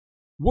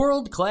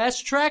World Class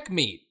Track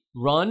Meet.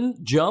 Run,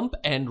 jump,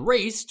 and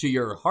race to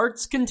your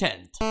heart's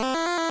content.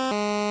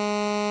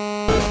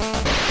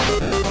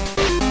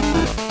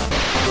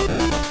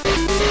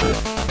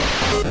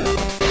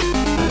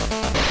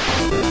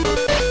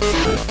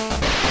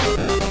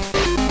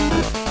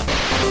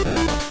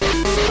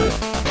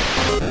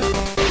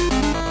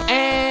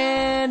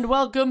 And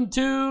welcome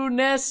to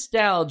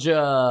Nostalgia,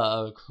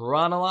 a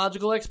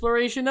chronological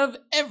exploration of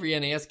every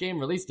NES game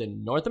released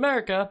in North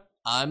America.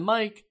 I'm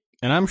Mike.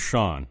 And I'm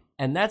Sean.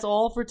 And that's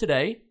all for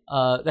today.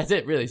 That's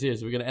it, really.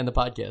 Seriously, we're going to end the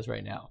podcast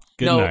right now.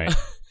 Good night.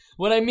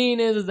 What I mean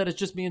is that it's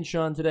just me and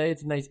Sean today.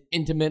 It's a nice,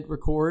 intimate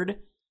record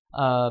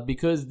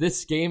because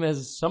this game,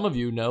 as some of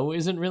you know,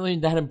 isn't really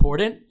that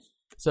important.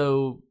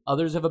 So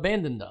others have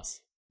abandoned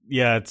us.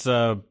 Yeah, it's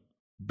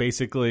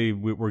basically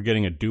we're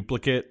getting a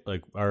duplicate.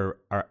 Like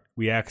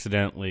we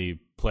accidentally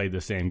played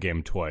the same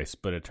game twice,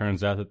 but it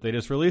turns out that they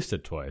just released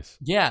it twice.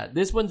 Yeah,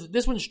 this one's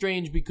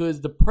strange because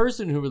the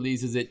person who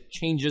releases it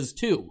changes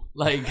too.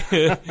 Like,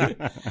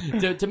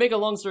 to make a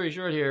long story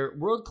short here,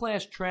 World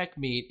Class Track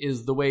Meet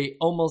is the way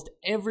almost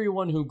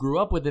everyone who grew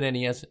up with an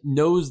NES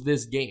knows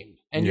this game.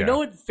 And you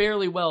know it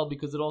fairly well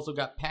because it also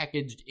got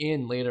packaged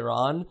in later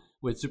on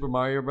with Super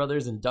Mario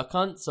Brothers and Duck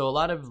Hunt. So a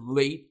lot of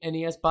late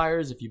NES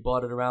buyers, if you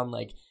bought it around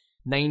like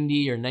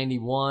 90 or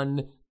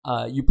 91,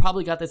 you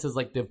probably got this as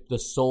like the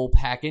sole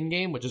pack-in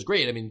game, which is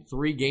great. I mean,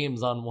 3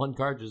 games on one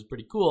cartridge is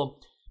pretty cool.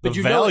 But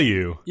the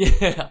value.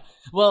 Yeah.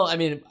 Well, I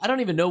mean, I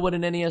don't even know what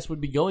an NES would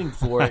be going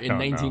for in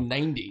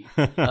 1990.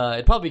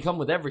 It'd probably come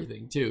with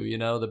everything, too. You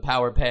know, the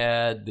power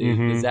pad, the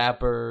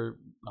zapper,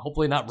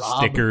 hopefully not Rob.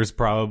 Stickers,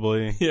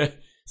 probably. Yeah.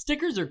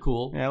 Stickers are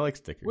cool. Yeah, I like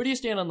stickers. Where do you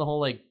stand on the whole,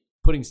 like,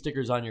 putting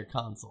stickers on your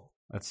console?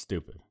 That's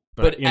stupid.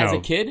 But as a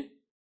kid?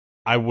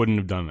 I wouldn't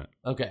have done it.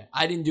 Okay.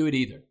 I didn't do it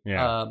either.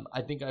 Yeah.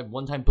 I think I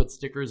one time put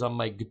stickers on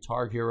my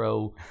Guitar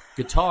Hero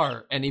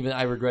guitar, and even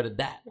I regretted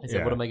that. I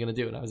said, what am I going to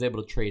do? And I was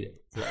able to trade it.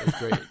 So that was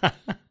great.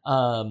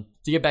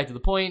 To get back to the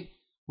point,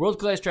 World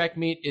Class Track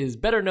Meet is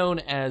better known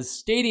as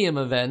stadium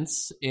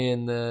events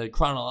in the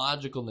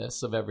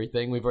chronologicalness of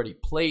everything. We've already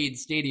played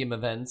stadium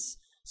events,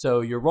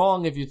 so you're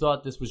wrong if you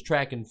thought this was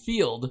track and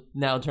field,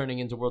 now turning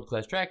into World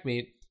Class Track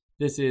Meet.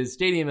 This is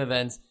stadium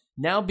events,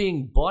 now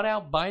being bought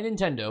out by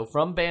Nintendo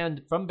from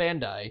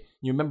Bandai.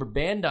 You remember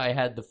Bandai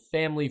had the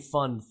Family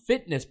Fun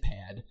Fitness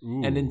Pad,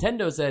 and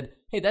Nintendo said,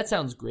 hey, that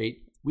sounds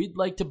great. We'd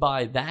like to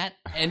buy that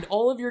and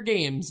all of your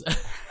games,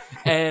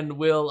 and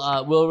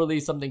we'll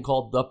release something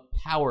called the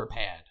Power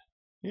Pad.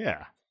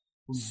 Yeah.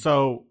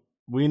 So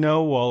we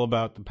know all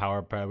about the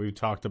Power Pad. We've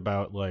talked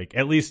about, like,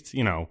 at least,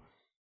 you know,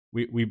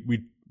 we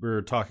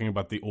were talking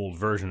about the old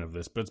version of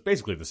this, but it's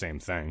basically the same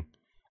thing.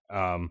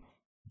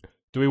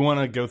 Do we want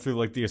to go through,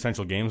 like, the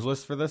essential games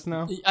list for this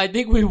now? I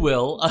think we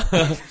will.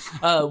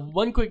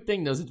 One quick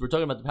thing, though, since we're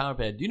talking about the Power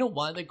Pad. Do you know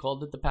why they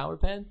called it the Power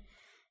Pad?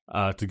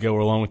 To go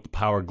along with the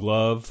Power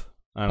Glove.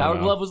 Power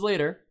Glove was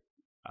later.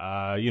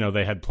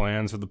 They had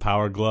plans for the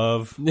Power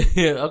Glove.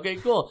 Okay,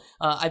 cool.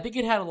 I think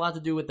it had a lot to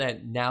do with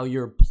that now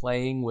you're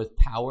playing with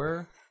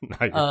power now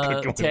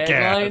you're cooking with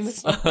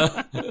gas.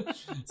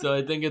 So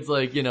I think it's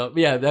like,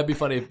 yeah, that'd be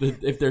funny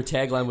if their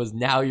tagline was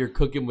now you're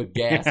cooking with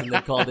gas and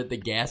they called it the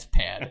Gas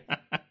Pad.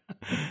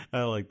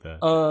 I like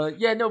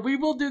that. We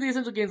will do the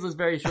essential games list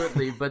very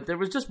shortly, but there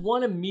was just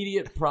one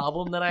immediate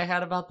problem that I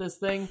had about this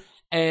thing,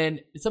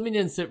 and something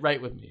didn't sit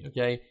right with me,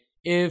 okay?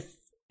 If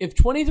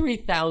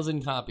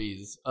 23,000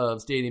 copies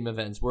of Stadium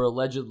Events were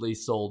allegedly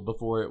sold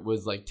before it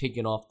was, like,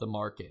 taken off the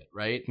market,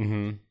 right?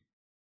 Mm-hmm.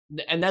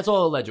 And that's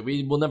all alleged.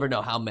 We will never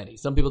know how many.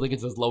 Some people think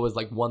it's as low as,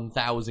 like,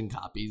 1,000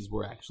 copies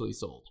were actually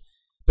sold.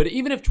 But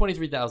even if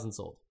 23,000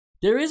 sold,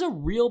 there is a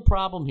real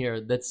problem here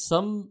that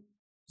some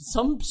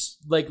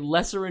like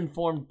lesser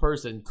informed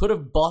person could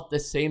have bought the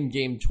same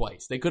game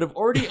twice. They could have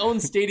already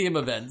owned Stadium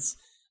Events,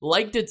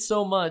 liked it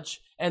so much,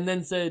 and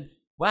then said,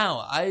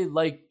 wow, I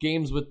like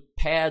games with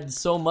pads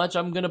so much,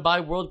 I'm going to buy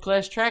World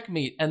Class Track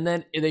Meet. And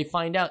then they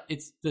find out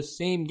it's the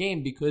same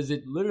game because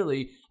it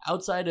literally,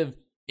 outside of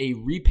a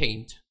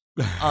repaint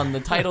on the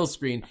title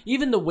screen,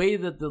 even the way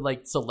that the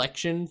like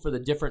selection for the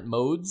different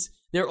modes,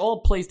 they're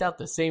all placed out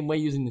the same way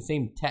using the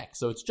same text.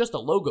 So it's just a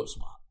logo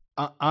swap.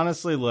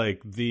 Honestly,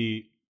 like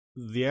the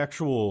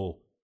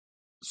actual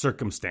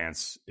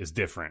circumstance is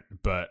different,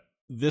 but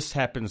this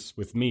happens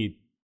with me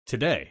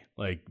today.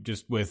 Like,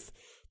 just with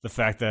the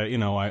fact that,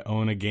 I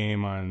own a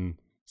game on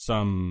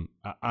some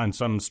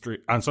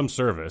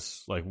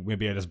service, like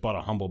maybe I just bought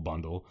a Humble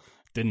Bundle,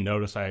 didn't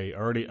notice I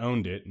already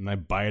owned it, and I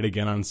buy it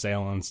again on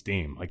sale on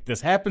Steam. Like,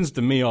 this happens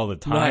to me all the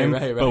time,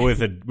 right. But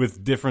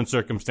with different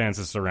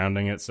circumstances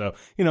surrounding it. So,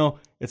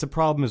 it's a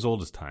problem as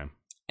old as time.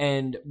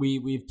 And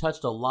we've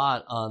touched a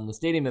lot on the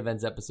Stadium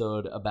Events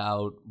episode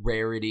about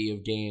rarity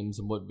of games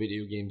and what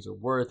video games are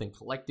worth and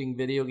collecting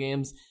video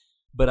games.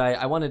 But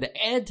I wanted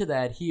to add to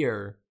that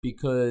here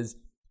because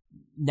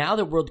now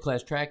that World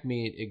Class Track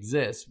Meet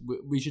exists,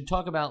 we should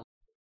talk about,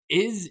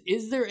 is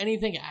there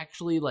anything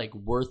actually like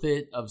worth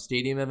it of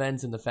Stadium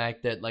Events, and the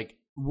fact that like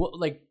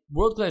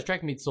World Class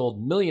Track Meet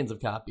sold millions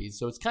of copies.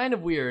 So it's kind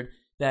of weird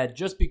that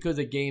just because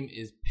a game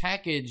is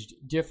packaged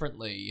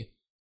differently,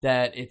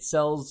 that it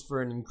sells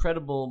for an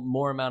incredible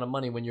more amount of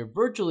money when you're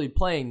virtually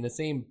playing the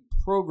same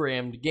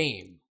programmed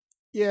game.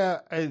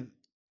 Yeah, I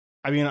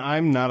mean,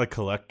 I'm not a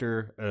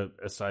collector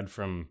aside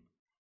from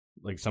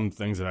like some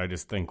things that I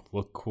just think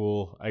look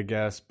cool, I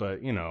guess.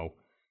 But you know,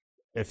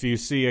 if you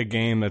see a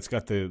game that's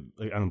got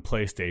on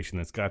PlayStation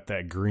that's got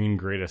that green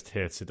greatest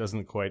hits, it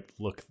doesn't quite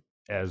look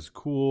as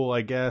cool,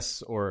 I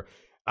guess, or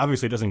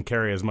obviously it doesn't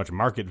carry as much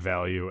market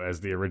value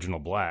as the original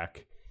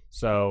black.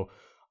 So,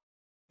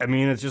 I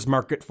mean, it's just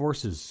market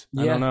forces.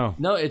 I don't know.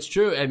 No, it's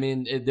true. I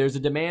mean, there's a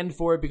demand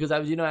for it because I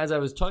was, as I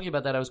was talking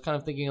about that, I was kind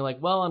of thinking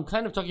like, well, I'm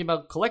kind of talking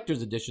about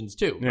collector's editions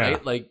too,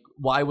 right? Like,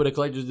 why would a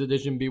collector's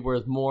edition be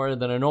worth more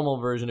than a normal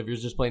version if you're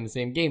just playing the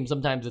same game?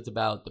 Sometimes it's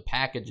about the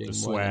packaging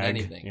more than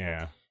anything.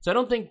 Yeah. So I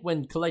don't think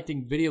when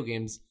collecting video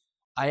games,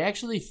 I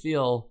actually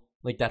feel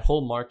like that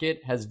whole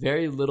market has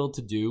very little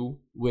to do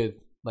with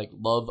like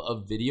love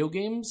of video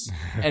games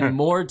and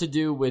more to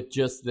do with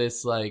just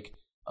this like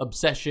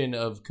obsession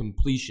of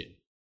completion.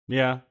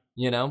 Yeah.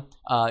 You know,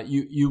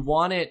 you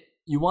want it.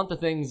 You want the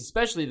things,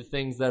 especially the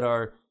things that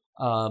are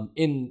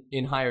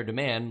in higher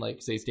demand,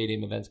 like say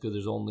stadium events, because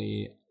there's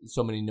only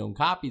so many known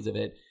copies of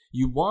it.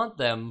 You want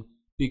them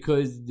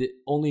because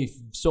only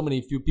so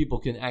many few people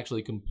can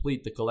actually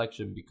complete the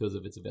collection because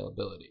of its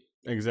availability.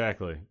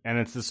 Exactly, and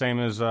it's the same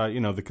as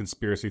the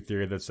conspiracy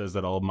theory that says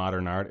that all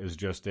modern art is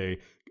just a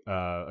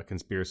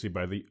conspiracy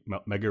by the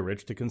mega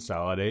rich to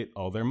consolidate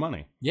all their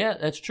money. Yeah,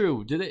 that's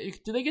true. Do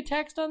they get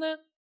taxed on that?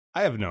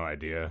 I have no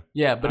idea.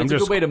 Yeah, but it's a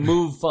good way to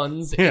move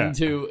funds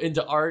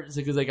into art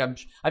because like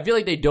I feel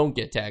like they don't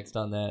get taxed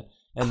on that,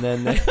 and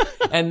then they,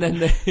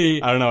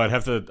 I don't know. I'd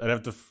have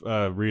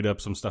to read up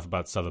some stuff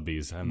about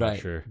Sotheby's. I'm not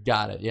sure.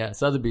 Got it. Yeah,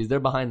 Sotheby's. They're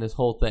behind this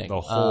whole thing. The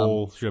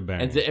whole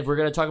shebang. And if we're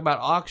gonna talk about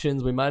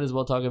auctions, we might as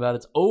well talk about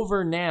it's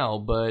over now.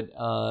 But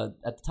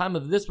at the time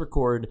of this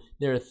record,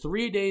 there are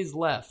 3 days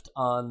left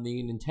on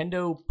the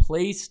Nintendo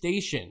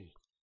PlayStation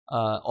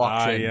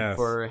auction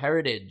for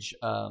Heritage.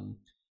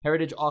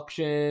 Heritage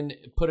auction,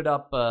 put it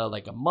up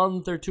like a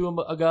month or two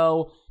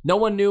ago. No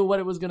one knew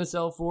what it was going to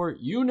sell for.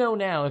 You know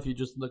now if you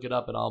just look it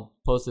up, and I'll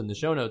post it in the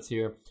show notes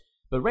here.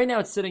 But right now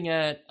it's sitting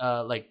at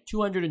like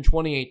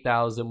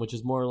 $228,000, which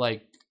is more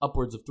like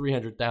upwards of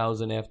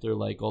 $300,000 after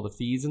like all the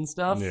fees and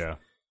stuff. Yeah.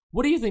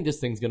 What do you think this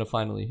thing's going to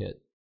finally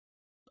hit?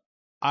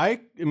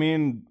 I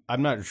mean,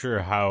 I'm not sure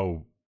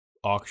how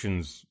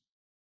auctions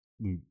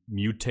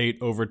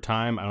mutate over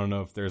time. I don't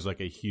know if there's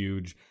like a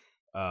huge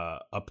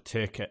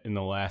uptick in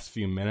the last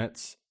few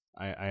minutes.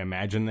 I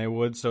imagine they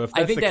would. So if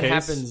that's I think the that case,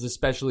 happens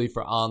especially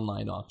for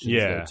online auctions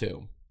though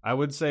too. I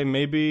would say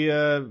maybe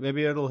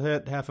it'll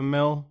hit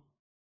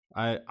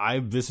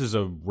 $500,000. This is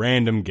a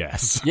random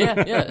guess. yeah,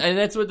 and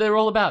that's what they're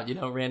all about.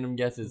 Random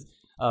guesses.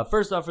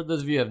 First off, for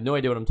those of you who have no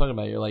idea what I'm talking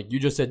about, you're like, you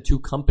just said two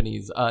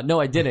companies.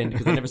 No, I didn't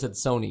because I never said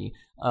Sony.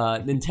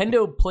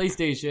 Nintendo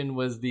PlayStation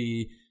was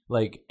the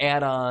like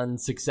add-on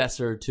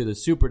successor to the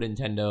Super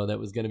Nintendo that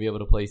was going to be able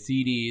to play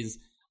CDs.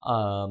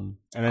 And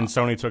then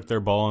Sony took their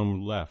ball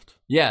and left.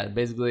 Yeah,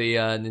 basically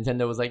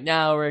Nintendo was like,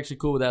 no, we're actually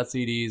cool without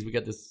CDs. We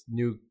got this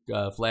new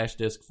flash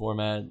disc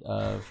format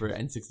for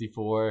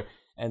N64.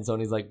 And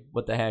Sony's like,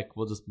 what the heck?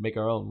 We'll just make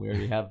our own. We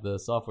already have the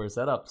software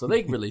set up. So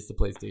they released the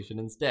PlayStation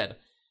instead.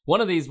 One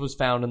of these was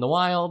found in the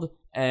wild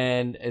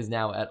and is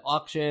now at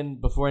auction.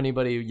 Before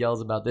anybody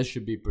yells about this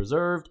should be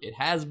preserved, it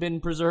has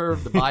been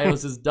preserved. The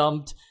BIOS is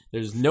dumped.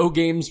 There's no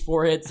games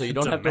for it, so you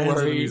don't have to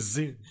worry.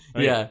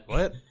 Yeah.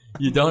 What?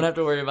 You don't have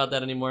to worry about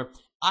that anymore.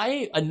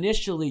 I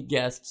initially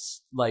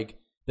guessed like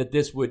that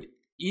this would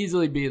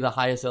easily be the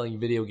highest selling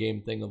video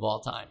game thing of all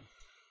time.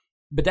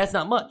 But that's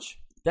not much.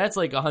 That's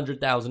like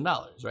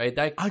 $100,000,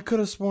 right? I could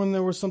have sworn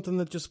there was something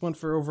that just went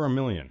for over $1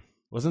 million.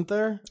 Wasn't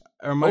there?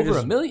 Or over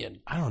 $1 million?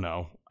 I don't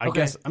know. I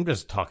guess I'm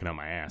just talking out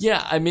my ass.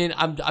 Yeah, I mean,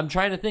 I'm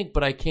trying to think,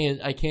 but I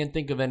can't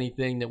think of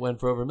anything that went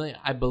for over $1 million.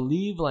 I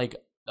believe like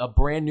a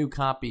brand new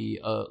copy,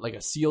 like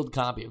a sealed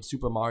copy of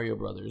Super Mario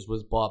Brothers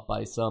was bought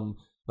by some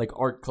like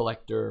art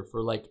collector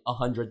for like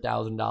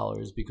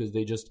 $100,000 because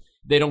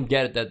they don't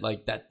get it that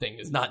like that thing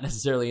is not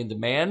necessarily in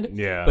demand.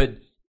 Yeah. But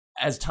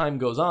as time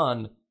goes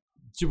on,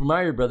 Super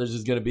Mario Brothers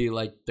is going to be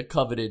like the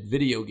coveted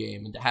video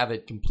game, and to have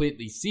it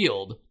completely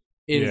sealed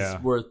is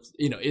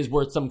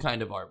worth some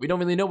kind of art. We don't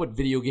really know what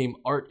video game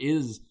art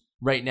is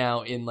right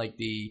now in like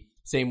the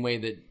same way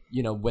that,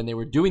 when they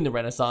were doing the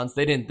Renaissance,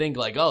 they didn't think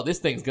like, oh, this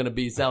thing's going to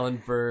be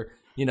selling for,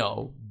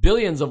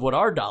 billions of what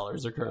our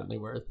dollars are currently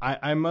worth.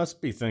 I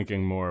must be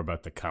thinking more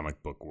about the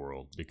comic book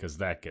world because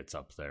that gets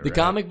up there. The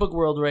comic book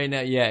world right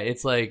now, yeah,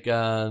 it's like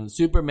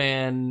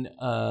Superman,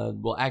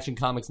 Action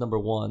Comics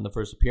 #1, the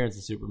first appearance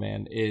of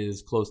Superman,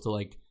 is close to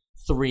like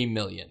 3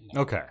 million.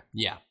 Okay.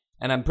 Yeah.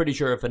 And I'm pretty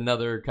sure if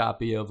another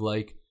copy of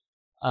like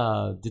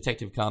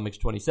Detective Comics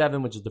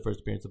 27, which is the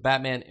first appearance of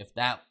Batman, if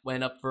that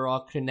went up for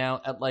auction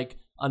now at like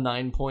a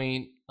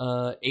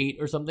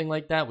 9.8 or something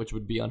like that, which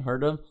would be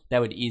unheard of,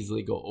 that would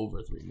easily go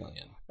over 3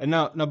 million. And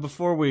now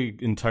before we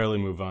entirely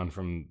move on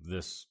from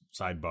this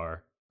sidebar,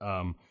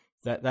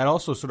 that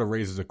also sort of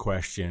raises a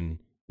question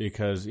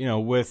because,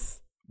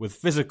 with with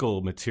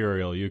physical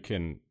material, you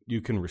can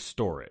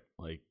restore it.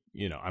 Like,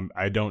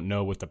 I don't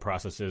know what the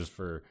process is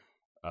for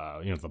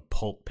the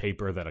pulp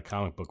paper that a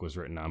comic book was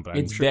written on, but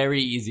it's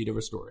very easy to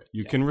restore it.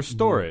 You can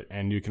restore it,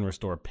 and you can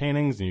restore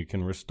paintings, and you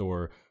can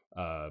restore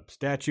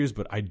statues,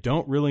 but I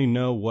don't really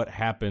know what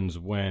happens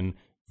when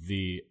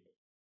the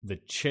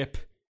chip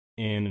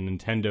in a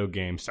Nintendo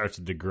game starts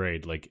to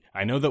degrade. Like,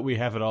 I know that we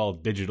have it all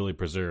digitally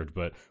preserved,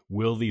 but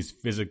will these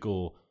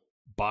physical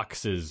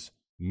boxes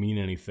mean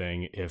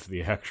anything if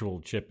the actual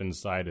chip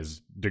inside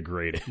is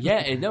degraded?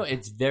 Yeah, no,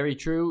 it's very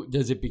true.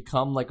 Does it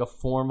become like a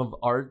form of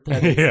art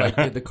that it's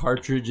like the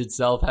cartridge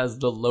itself has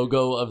the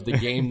logo of the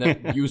game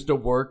that used to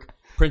work,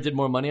 printed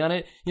more money on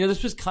it?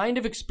 This was kind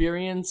of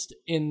experienced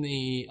in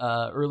the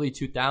early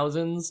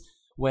 2000s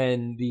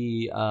when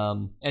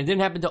and it didn't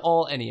happen to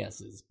all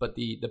NESs, but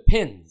the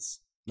pins,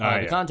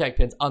 the contact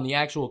pins on the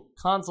actual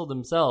console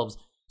themselves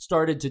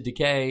started to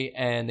decay,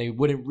 and they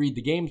wouldn't read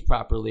the games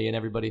properly, and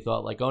everybody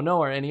thought like, oh no,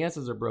 our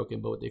NESs are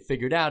broken. But what they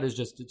figured out is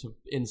just to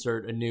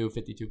insert a new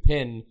 52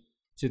 pin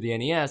to the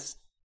NES,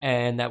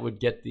 and that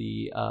would get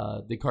the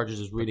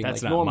cartridges reading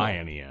like normal. That's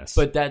not my NES.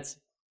 But that's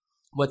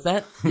what's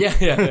that?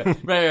 Yeah.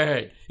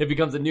 Right. It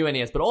becomes a new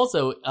NES, but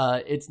also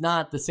it's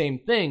not the same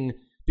thing,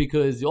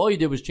 because all you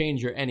did was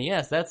change your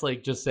NES. That's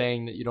like just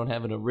saying that you don't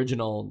have an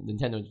original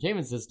Nintendo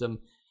Entertainment System.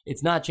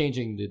 It's not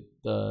changing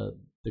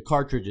the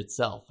cartridge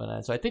itself.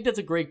 And so I think that's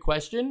a great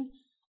question.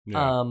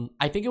 Yeah.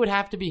 I think it would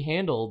have to be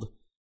handled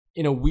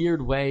in a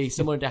weird way,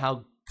 similar to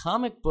how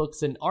comic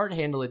books and art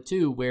handle it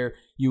too, where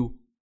you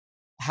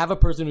have a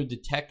person who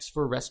detects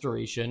for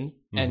restoration.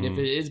 And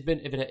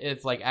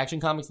if like Action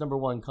Comics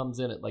 #1 comes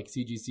in at like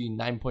CGC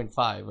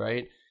 9.5,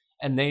 right?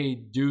 And they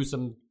do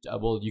some,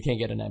 you can't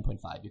get a 9.5.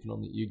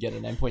 You get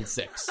a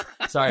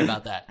 9.6. Sorry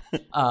about that.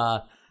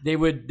 They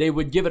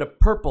would give it a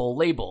purple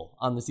label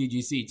on the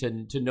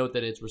CGC to note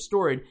that it's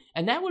restored,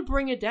 and that would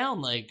bring it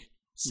down like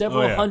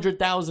several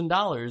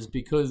 $100,000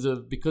 because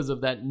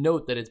of that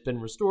note that it's been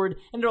restored.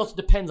 And it also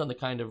depends on the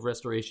kind of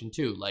restoration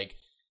too. Like,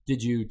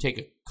 did you take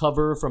a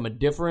cover from a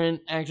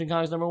different Action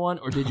Comics #1,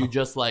 or did you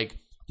just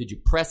did you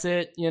press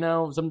it?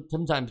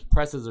 Sometimes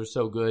presses are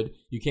so good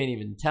you can't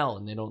even tell,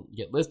 and they don't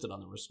get listed on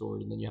the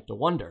restored, and then you have to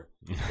wonder,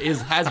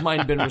 has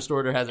mine been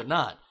restored or has it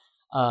not?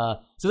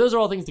 So those are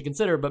all things to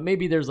consider, but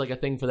maybe there's like a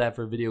thing for that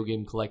for video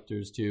game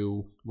collectors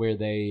too, where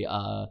they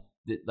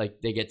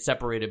they get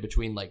separated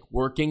between like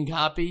working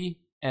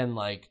copy and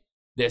like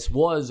this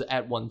was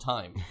at one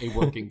time a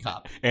working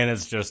copy. And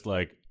it's just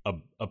like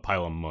a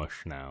pile of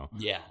mush now.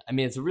 Yeah. I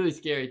mean, it's a really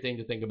scary thing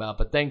to think about,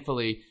 but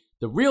thankfully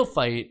the real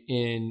fight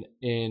in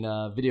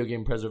video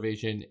game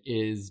preservation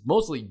is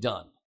mostly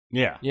done.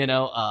 Yeah.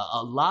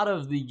 A lot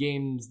of the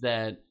games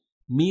that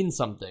mean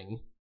something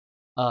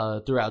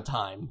throughout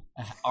time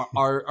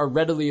are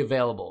readily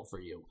available for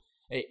you.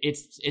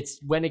 It's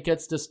when it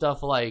gets to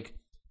stuff like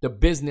the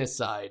business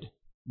side,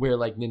 where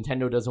like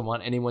Nintendo doesn't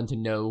want anyone to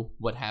know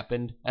what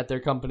happened at their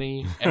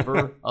company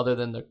ever other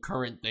than the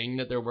current thing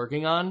that they're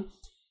working on.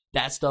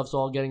 That stuff's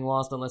all getting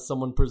lost unless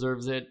someone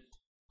preserves it.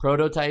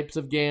 Prototypes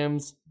of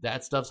games,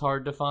 that stuff's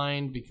hard to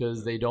find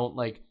because they don't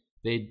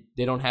they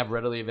don't have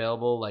readily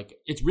available. Like,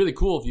 it's really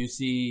cool if you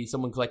see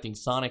someone collecting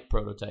Sonic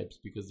prototypes,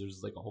 because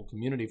there's like a whole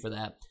community for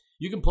that.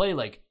 You can play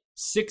like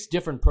 6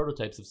 different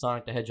prototypes of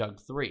Sonic the Hedgehog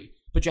 3.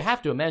 But you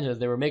have to imagine, as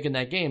they were making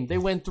that game, they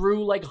went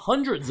through like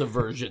hundreds of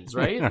versions,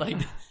 right? Like,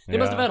 they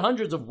must have had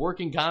hundreds of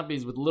working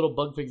copies with little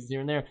bug fixes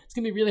here and there. It's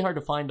going to be really hard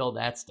to find all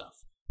that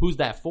stuff. Who's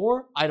that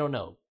for? I don't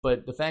know.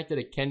 But the fact that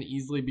it can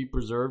easily be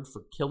preserved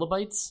for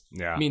kilobytes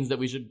means that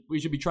we should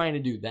be trying to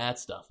do that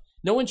stuff.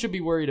 No one should be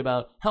worried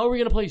about, how are we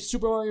going to play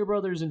Super Mario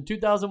Brothers in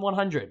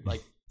 2100?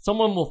 Like,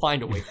 someone will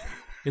find a way.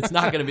 It's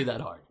not going to be that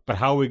hard. But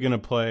how are we going to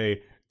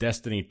play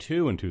Destiny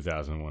 2 in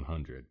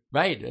 2100?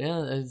 Right.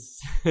 Yeah,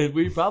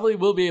 we probably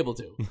will be able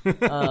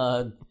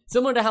to.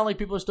 Similar to how like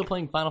people are still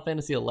playing Final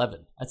Fantasy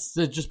 11.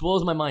 It just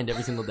blows my mind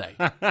every single day.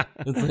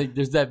 It's like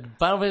there's that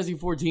Final Fantasy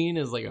 14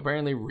 is like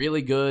apparently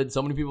really good.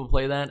 So many people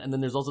play that, and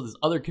then there's also this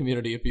other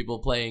community of people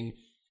playing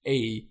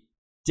a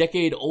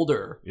decade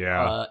older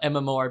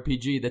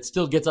MMORPG that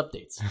still gets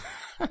updates.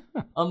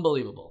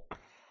 Unbelievable.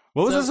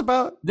 What was this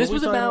about? This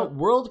was about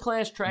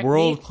World-Class Track Meet.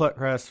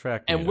 World-Class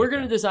Track Meet. And we're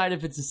going to decide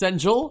if it's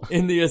essential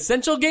in the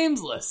essential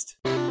games list.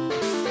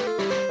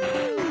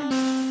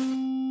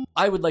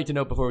 I would like to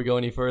note before we go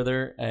any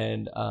further,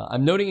 and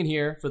I'm noting it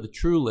here for the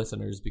true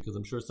listeners, because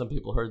I'm sure some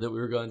people heard that we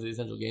were going to the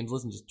essential games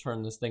list and just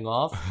turned this thing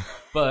off,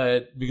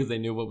 but because they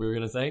knew what we were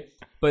going to say.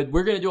 But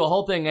we're going to do a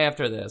whole thing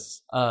after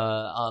this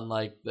on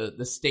like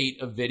the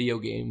state of video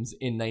games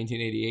in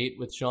 1988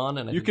 with Sean.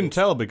 And you can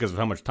tell because of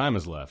how much time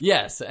is left.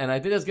 Yes, and I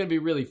think that's going to be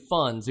really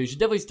fun, so you should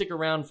definitely stick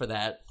around for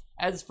that.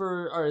 As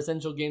for our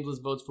essential games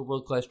list votes for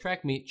World Class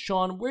Track Meet,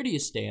 Sean, where do you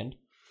stand?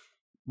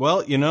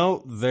 Well,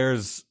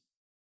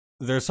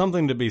 there's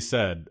something to be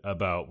said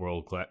about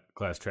World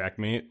Class Track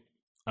Meet.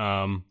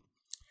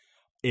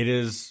 It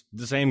is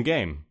the same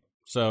game,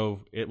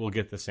 so it will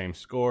get the same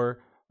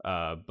score.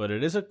 But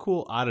it is a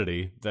cool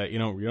oddity that you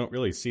don't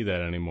really see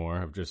that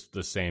anymore, of just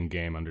the same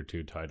game under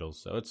 2 titles.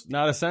 So it's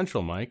not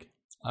essential, Mike.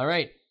 All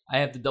right. I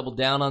have to double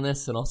down on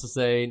this and also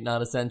say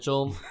not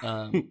essential.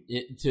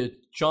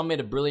 Sean made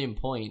a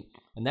brilliant point,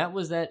 and that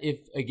was that if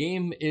a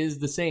game is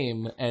the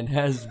same and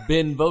has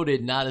been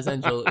voted not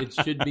essential, it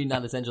should be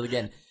not essential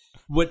again.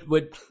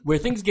 Where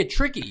things get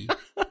tricky,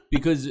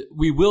 because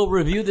we will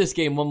review this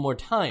game one more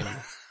time.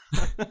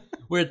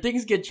 Where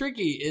things get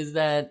tricky is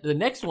that the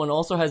next one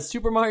also has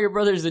Super Mario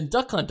Brothers and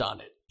Duck Hunt on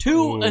it.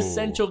 Two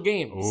essential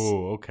games.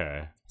 Oh,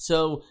 okay.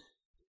 So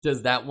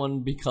does that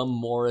one become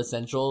more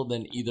essential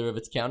than either of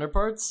its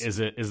counterparts?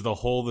 Is the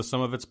whole the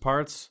sum of its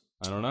parts?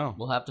 I don't know.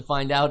 We'll have to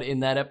find out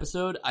in that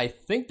episode. I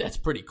think that's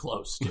pretty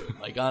close to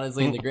it. Like,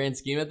 honestly, in the grand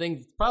scheme of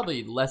things, it's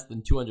probably less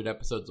than 200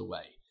 episodes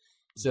away.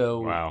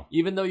 So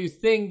even though you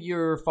think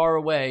you're far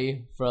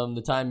away from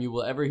the time you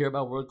will ever hear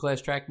about World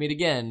Class Track Meet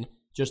again,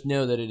 just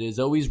know that it is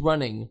always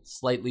running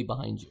slightly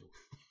behind you.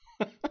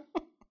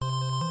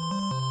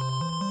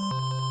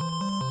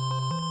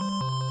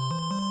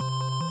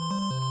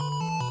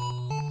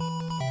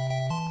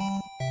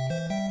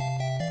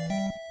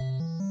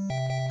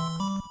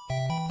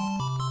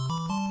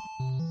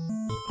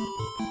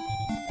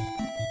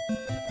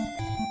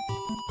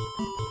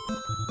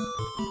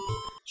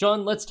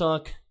 Sean, let's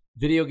talk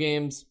video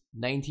games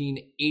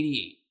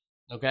 1988,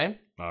 okay?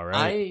 All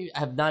right. I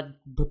have not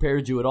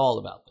prepared you at all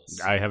about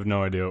this. I have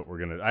no idea what we're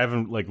going to... I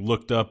haven't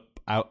looked up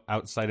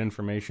outside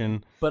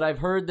information. But I've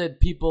heard that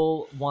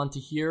people want to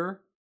hear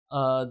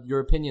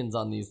your opinions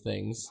on these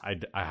things. I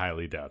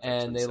highly doubt that.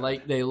 And they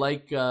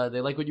like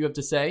what you have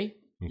to say.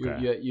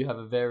 Okay. You have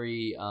a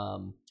very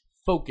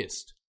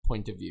focused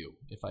point of view,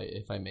 if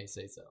I may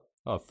say so.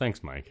 Oh,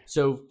 thanks, Mike.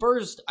 So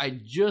first, I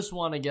just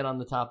want to get on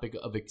the topic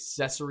of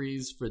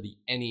accessories for the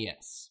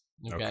NES.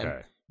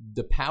 Okay.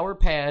 The Power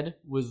Pad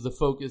was the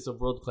focus of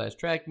World Class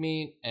Track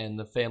Meet, and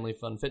the Family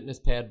Fun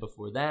Fitness Pad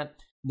before that.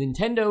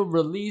 Nintendo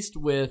released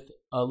with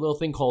a little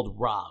thing called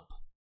Rob.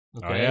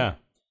 Okay? Oh, yeah.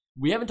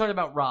 We haven't talked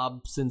about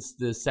Rob since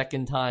the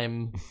second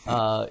time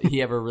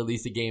he ever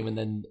released a game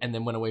and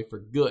then went away for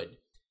good.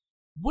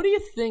 What do you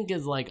think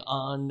is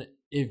on...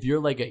 If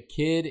you're like a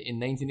kid in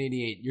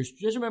 1988, you're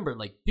just remember,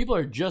 people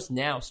are just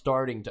now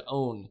starting to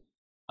own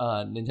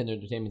Nintendo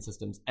Entertainment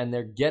Systems, and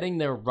they're getting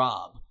their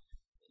Rob.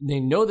 They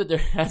know that there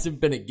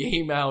hasn't been a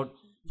game out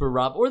for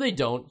Rob, or they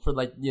don't for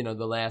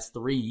the last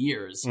 3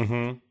 years.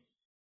 Mm-hmm.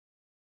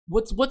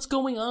 What's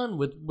going on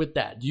with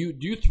that? Do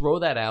you throw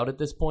that out at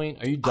this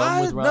point? Are you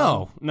done with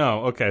Rob?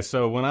 No. Okay,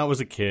 so when I was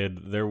a kid,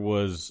 there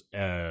was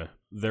a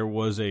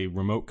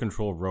remote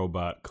control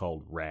robot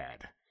called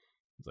Rad.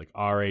 It's like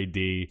RAD.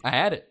 I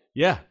had it.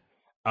 Yeah.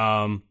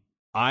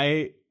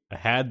 I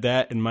had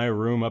that in my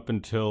room up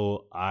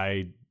until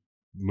I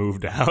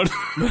moved out.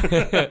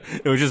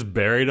 It was just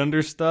buried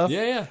under stuff.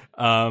 Yeah.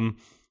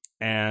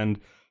 And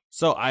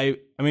so I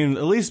mean,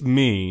 at least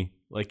me,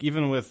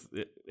 even with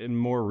in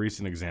more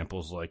recent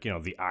examples,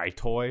 the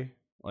iToy,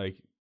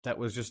 that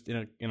was just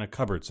in a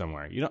cupboard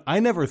somewhere.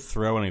 I never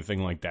throw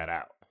anything like that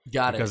out.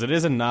 Got it. Because it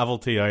is a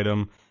novelty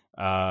item,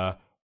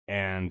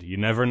 and you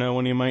never know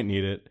when you might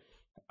need it.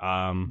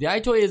 The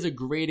iToy is a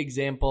great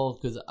example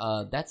because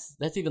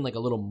that's even a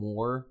little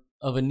more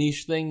of a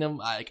niche thing. Than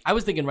I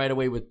was thinking right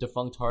away with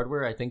Defunct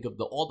Hardware. I think of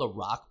all the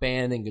Rock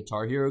Band and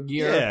Guitar Hero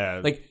gear.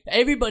 Yeah.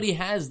 Everybody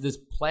has this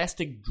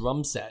plastic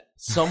drum set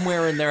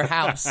somewhere in their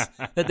house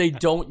that they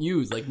don't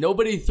use.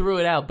 Nobody threw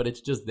it out, but it's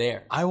just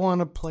there. I want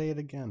to play it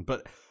again,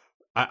 but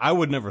I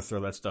would never throw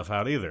that stuff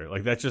out either.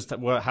 That's just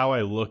how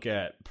I look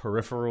at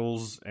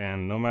peripherals,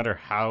 and no matter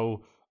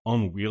how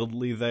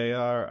unwieldy they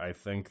are, I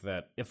think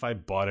that if I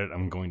bought it,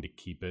 I'm going to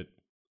keep it.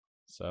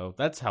 So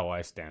that's how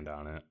I stand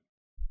on it.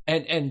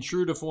 And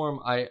true to form,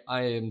 I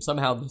am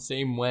somehow the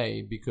same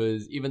way,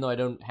 because even though I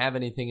don't have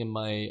anything in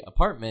my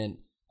apartment,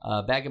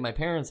 back in my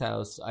parents'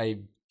 house, I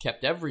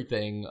kept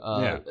everything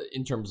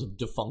in terms of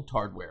defunct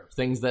hardware.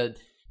 Things that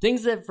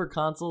for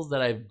consoles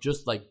that I've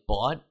just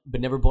bought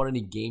but never bought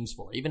any games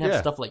for. I even have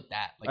stuff like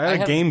that. I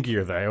have Game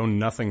Gear that I own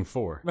nothing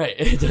for. Right.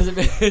 It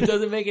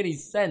doesn't make any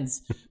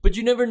sense. But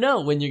you never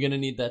know when you're going to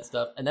need that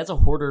stuff, and that's a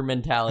hoarder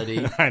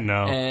mentality. I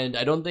know. And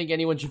I don't think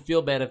anyone should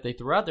feel bad if they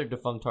throw out their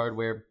defunct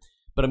hardware.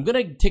 But I'm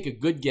going to take a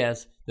good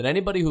guess that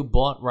anybody who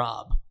bought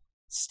Rob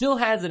still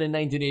has it in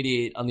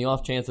 1988 on the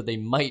off chance that they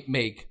might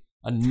make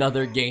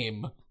another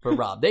game for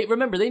Rob. They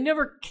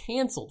never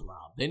canceled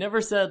Rob. They never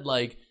said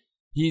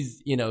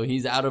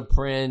he's out of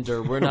print,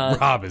 or we're not.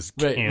 Rob is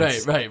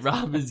canceled. Right.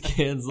 Rob is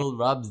canceled.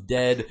 Rob's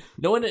dead.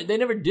 They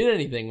never did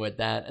anything with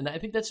that, and I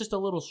think that's just a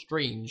little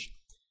strange.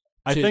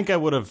 I think I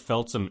would have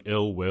felt some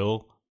ill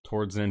will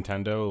towards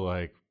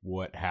Nintendo,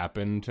 what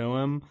happened to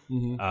him.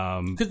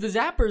 Because the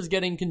Zapper is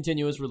getting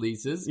continuous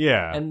releases.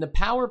 Yeah, and the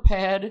Power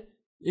Pad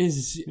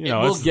is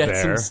will get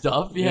there. Some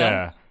stuff.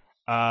 Yeah.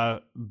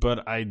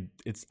 But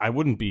I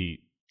wouldn't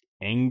be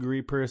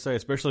angry per se,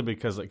 especially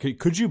because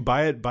could you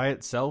buy it by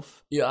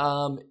itself?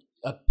 Yeah,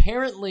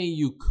 apparently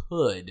you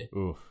could.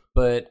 Oof.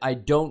 But I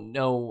don't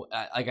know.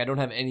 I don't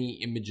have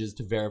any images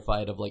to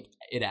verify it of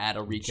it at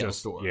a retail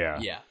store.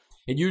 Yeah.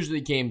 It usually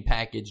came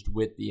packaged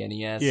with the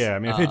NES. Yeah, I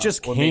mean, if it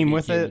just came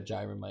with it,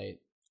 Gyromite.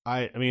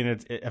 I mean,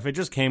 if it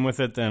just came with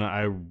it, then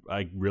I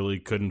really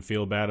couldn't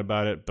feel bad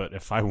about it. But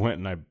if I went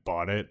and I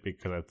bought it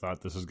because I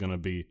thought this is going to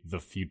be the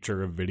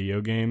future of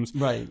video games,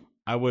 right,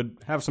 I would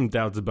have some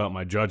doubts about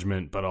my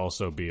judgment, but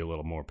also be a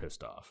little more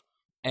pissed off.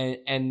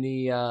 And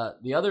the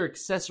other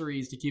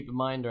accessories to keep in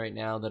mind right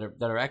now that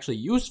are actually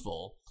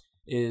useful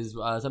is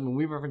something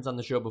we've referenced on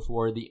the show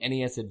before, the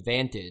NES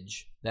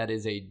Advantage. That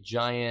is a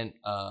giant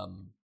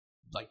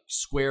like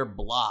square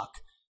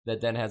block that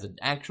then has an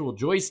actual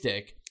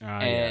joystick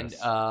and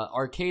yes.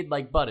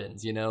 Arcade-like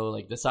buttons,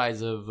 like the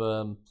size of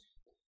a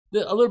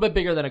little bit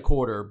bigger than a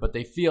quarter, but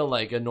they feel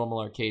like a normal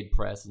arcade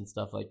press and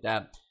stuff like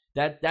that.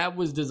 That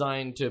was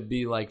designed to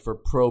be like for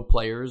pro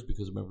players,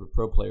 because remember,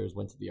 pro players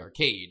went to the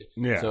arcade.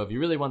 Yeah. So if you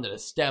really wanted to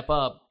step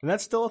up, And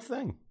that's still a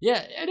thing.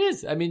 yeah, it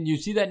is. I mean, you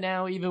see that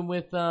now even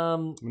with the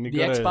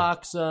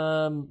Xbox.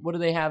 What do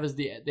they have?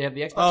 They have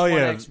the Xbox One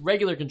X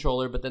regular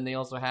controller, but then they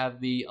also have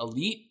the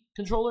Elite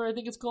controller, I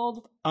think it's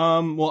called.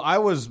 Well, I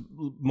was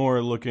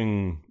more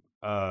looking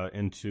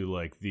into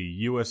like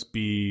the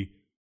USB.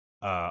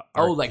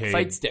 Like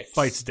fight sticks.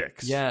 Fight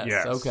sticks.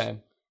 Yes. Okay.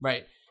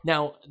 Right.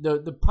 Now,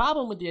 the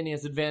problem with the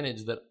NES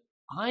Advantage that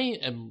I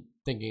am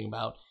thinking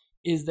about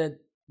is that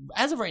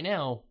as of right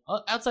now,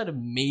 outside of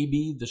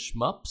maybe the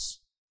shmups,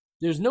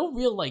 there's no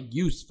real like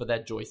use for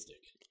that joystick.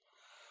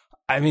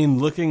 I mean,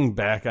 looking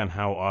back on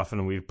how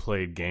often we've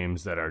played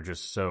games that are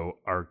just so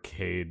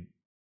arcade,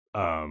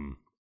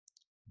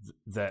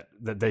 that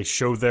they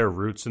show their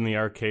roots in the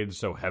arcade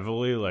so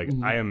heavily, like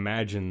I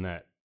imagine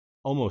that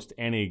almost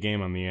any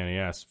game on the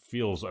NES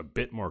feels a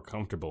bit more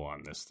comfortable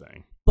on this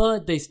thing.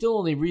 But they still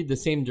only read the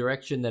same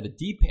direction that a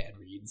D-pad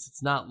reads.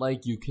 It's not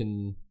like you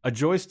can... A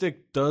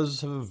joystick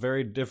does have a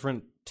very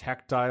different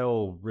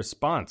tactile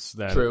response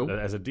than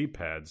as a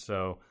D-pad.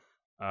 So,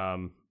 I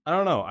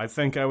don't know. I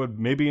think I would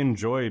maybe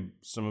enjoy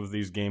some of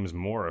these games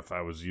more if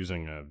I was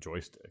using a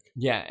joystick.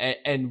 Yeah,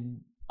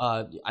 and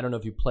I don't know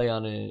if you play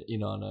on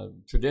a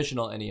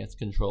traditional NES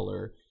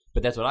controller,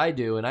 but that's what I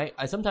do. And I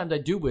sometimes I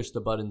do wish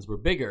the buttons were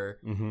bigger.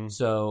 Mm-hmm.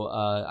 So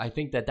I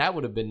think that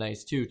would have been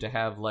nice too, to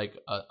have like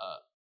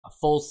a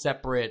full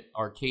separate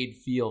arcade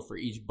feel for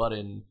each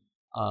button,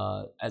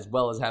 as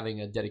well as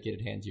having a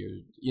dedicated hand to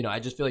your. I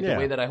just feel like the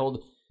way that I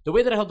hold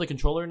the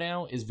controller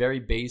now is very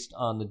based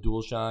on the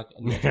DualShock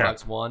and the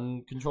Xbox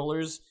One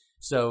controllers.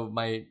 So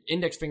my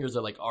index fingers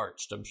are like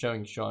arched. I'm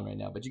showing Sean right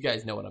now, but you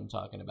guys know what I'm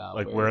talking about.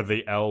 Like where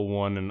the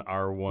L1 and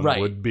R1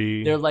 would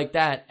be. They're like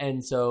that,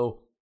 and so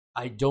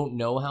I don't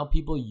know how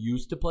people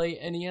used to play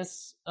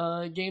NES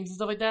games and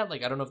stuff like that.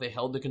 Like I don't know if they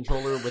held the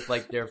controller with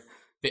like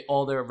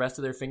all the rest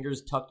of their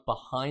fingers tucked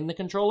behind the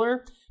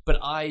controller, but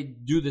I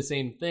do the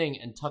same thing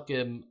and tuck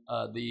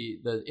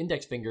the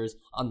index fingers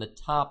on the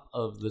top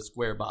of the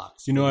square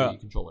box. The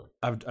controller.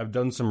 I've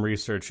done some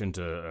research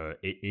into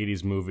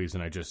 80s movies,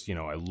 and I just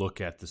I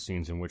look at the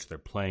scenes in which they're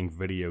playing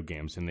video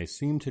games, and they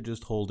seem to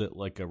just hold it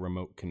like a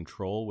remote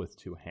control with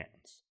two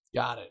hands.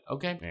 Got it.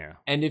 Okay. Yeah.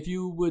 And if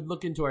you would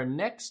look into our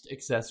next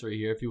accessory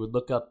here, if you would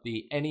look up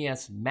the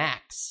NES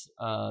Max,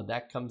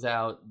 that comes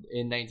out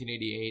in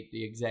 1988.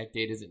 The exact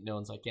date isn't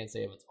known, so I can't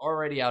say if it's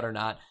already out or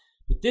not.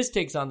 But this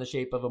takes on the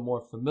shape of a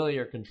more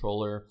familiar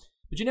controller.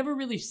 But you never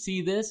really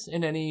see this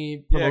in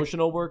any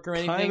promotional work or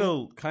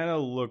anything. Kind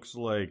of looks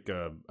like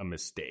a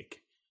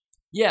mistake.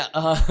 Yeah,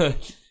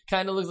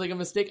 kind of looks like a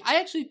mistake. I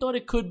actually thought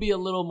it could be a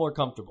little more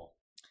comfortable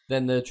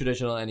than the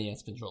traditional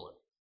NES controller.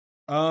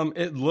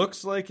 It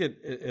looks like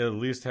it at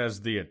least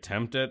has the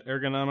attempt at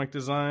ergonomic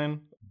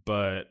design,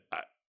 but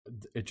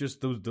it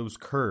just those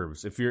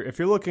curves. If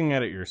you're looking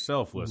at it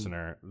yourself,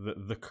 listener,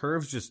 the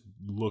curves just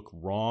look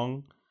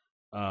wrong.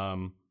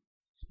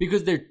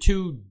 Because they're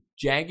too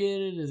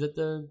jagged. Is it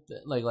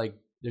like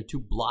they're too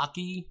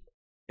blocky?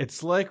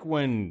 It's like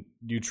when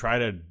you try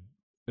to,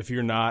 if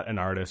you're not an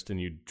artist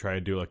and you try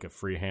to do like a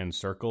freehand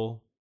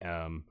circle,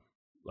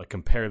 like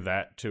compare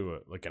that to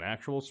an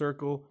actual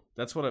circle.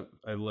 That's what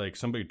I like.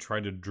 Somebody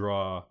tried to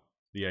draw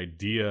the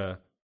idea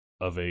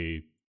of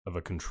a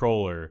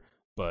controller,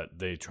 but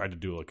they tried to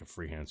do like a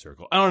freehand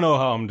circle. I don't know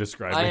how I'm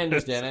describing it. I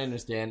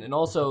understand. And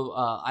also,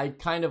 I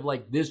kind of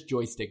like this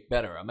joystick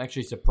better. I'm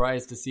actually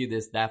surprised to see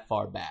this that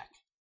far back.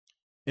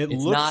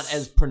 It's not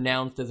as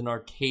pronounced as an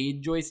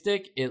arcade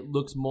joystick. It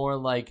looks more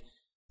like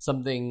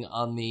something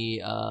on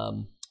the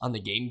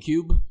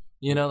GameCube.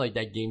 Like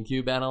that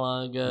GameCube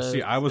analog.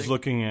 See, I was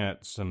looking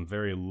at some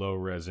very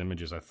low-res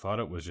images. I thought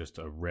it was just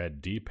a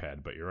red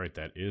D-pad, but you're right,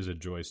 that is a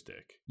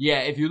joystick. Yeah,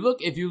 if you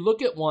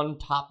look at one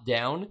top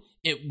down,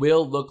 it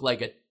will look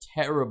like a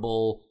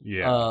terrible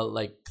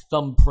like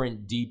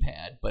thumbprint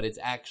D-pad, but it's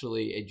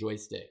actually a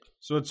joystick.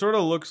 So it sort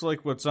of looks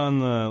like what's on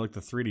the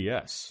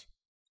 3DS.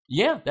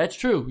 Yeah, that's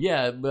true.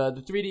 Yeah,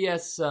 the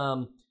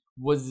 3DS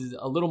was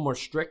a little more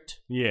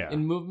strict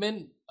in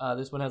movement.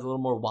 This one has a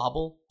little more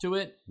wobble to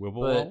it.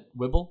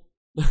 Wibble.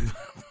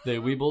 The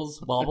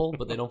weebles wobble,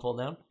 but they don't fall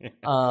down.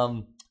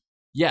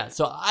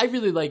 So I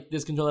really like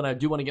this controller, and I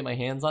do want to get my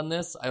hands on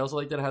this. I also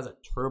like that it has a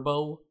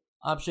turbo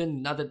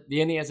option. Not that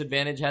the NES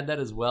Advantage had that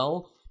as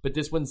well, but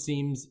this one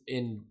seems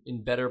in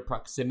better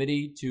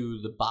proximity to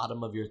the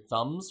bottom of your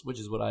thumbs, which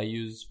is what I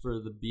use for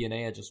the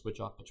B&A. I just switch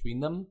off between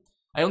them.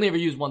 I only ever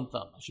use one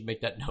thumb. I should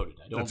make that noted.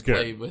 I don't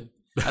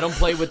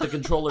play with the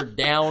controller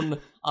down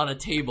on a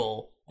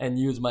table and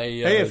use my.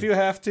 Hey, if you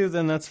have to,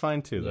 then that's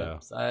fine too, though.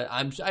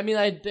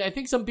 I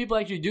think some people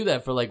actually do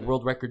that for like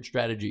world record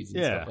strategies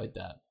and stuff like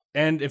that.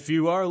 And if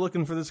you are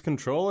looking for this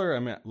controller, I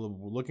mean,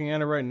 looking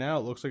at it right now,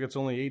 it looks like it's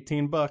only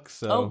 $18.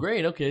 So. Oh,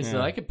 great. Okay, so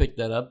I could pick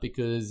that up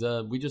because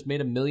we just made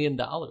 $1 million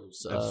on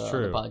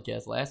the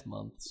podcast last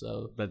month.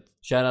 So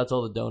shout out to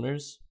all the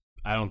donors.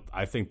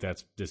 I think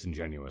that's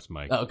disingenuous,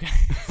 Mike. Okay.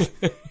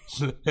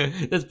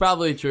 That's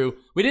probably true.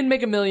 We didn't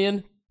make $1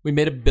 million. We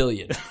made $1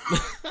 billion.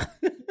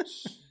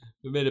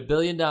 We made $1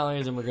 billion,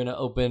 and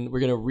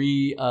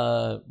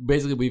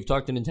basically we've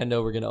talked to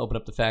Nintendo. We're going to open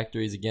up the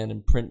factories again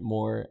and print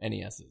more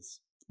NESs.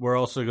 We're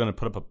also going to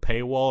put up a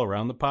paywall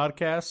around the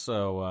podcast,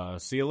 so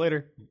see you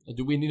later.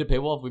 Do we need a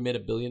paywall if we made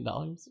 $1 billion?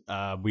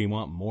 We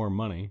want more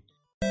money.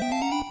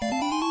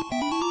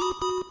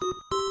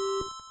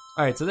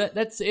 All right, so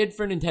that's it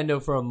for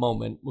Nintendo for a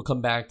moment. We'll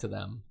come back to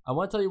them. I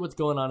want to tell you what's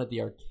going on at the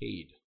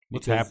arcade.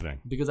 What's happening?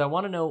 Because I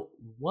want to know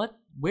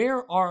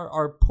where are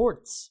our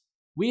ports?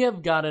 We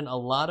have gotten a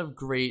lot of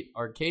great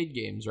arcade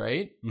games,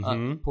 right?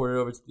 Ported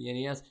over to the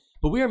NES,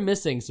 but we are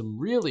missing some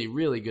really,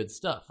 really good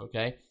stuff.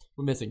 Okay,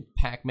 we're missing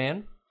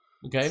Pac-Man.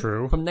 Okay,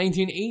 true, from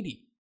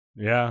 1980.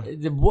 Yeah.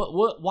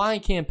 Why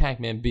can't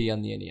Pac-Man be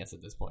on the NES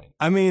at this point?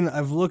 I mean,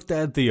 I've looked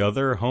at the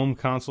other home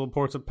console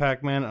ports of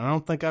Pac-Man, and I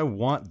don't think I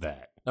want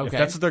that. Okay. If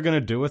that's what they're going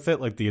to do with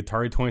it, like the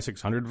Atari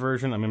 2600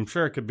 version, I mean, I'm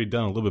sure it could be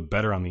done a little bit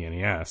better on the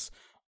NES,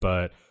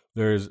 but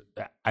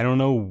I don't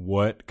know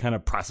what kind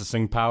of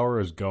processing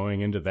power is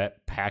going into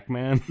that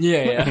Pac-Man.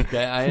 Yeah,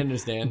 okay, I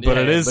understand. But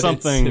it is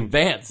something it's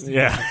advanced.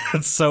 Yeah,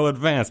 it's so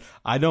advanced.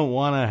 I don't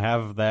want to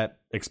have that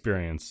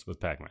experience with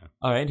Pac-Man.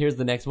 All right, here's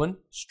the next one.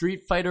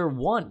 Street Fighter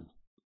 1.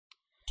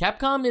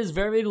 Capcom is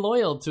very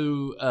loyal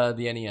to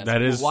the NES.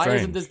 That is Why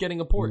strange. Isn't this getting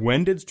a port?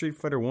 When did Street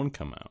Fighter 1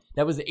 come out?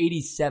 That was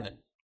 87.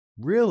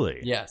 Really?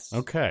 Yes.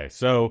 Okay,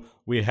 so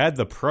we had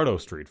the Proto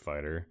Street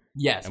Fighter.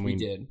 Yes, we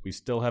did. We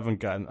still haven't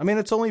gotten... I mean,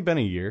 it's only been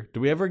a year.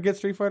 Do we ever get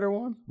Street Fighter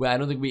 1? Well, I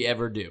don't think we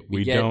ever do.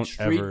 We get don't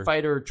Street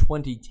Fighter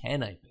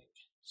 2010, I think.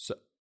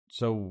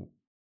 So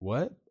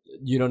what?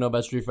 You don't know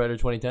about Street Fighter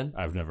 2010?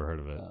 I've never heard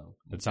of it. Oh,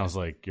 okay. It sounds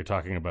like you're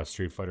talking about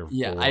Street Fighter 4.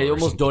 Yeah, I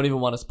almost don't even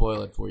want to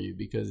spoil it for you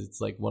because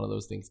it's like one of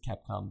those things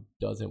Capcom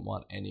doesn't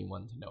want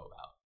anyone to know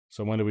about.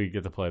 So when do we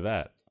get to play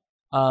that?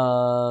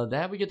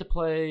 That we get to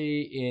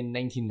play in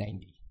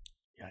 1990.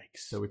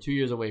 Yikes. So we're 2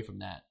 years away from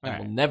that. And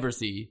we'll never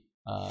see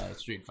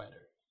Street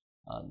Fighter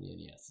on the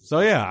NES. So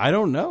yeah, I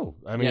don't know.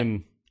 I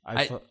mean,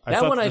 I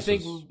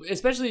think,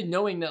 especially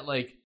knowing that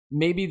like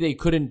maybe they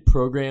couldn't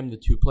program the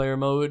 2-player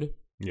mode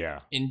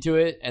into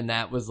it, and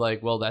that was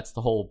like, well, that's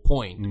the whole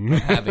point of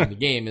having the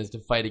game is to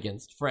fight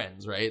against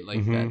friends, right?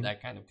 Like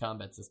that kind of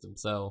combat system.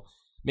 So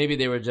maybe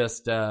they were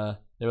just they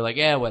were like,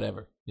 yeah,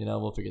 whatever,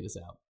 we'll figure this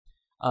out.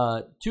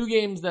 2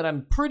 games that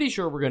I'm pretty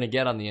sure we're going to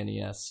get on the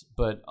NES,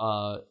 but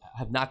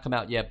have not come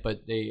out yet,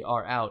 but they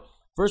are out.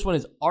 First one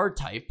is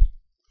R-Type,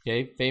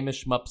 okay,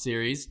 famous shmup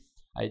series.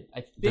 I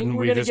think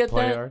we're going to get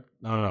that.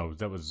 No,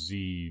 that was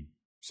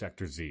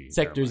Sector Z.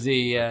 Sector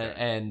Z,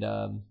 and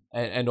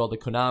all the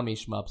Konami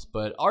shmups.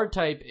 But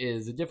R-Type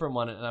is a different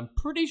one, and I'm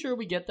pretty sure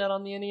we get that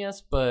on the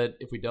NES. But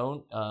if we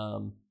don't,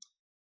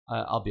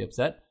 I'll be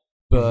upset.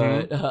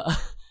 But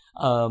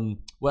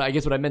well, I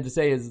guess what I meant to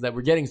say is that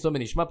we're getting so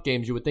many shmup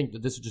games, you would think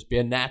that this would just be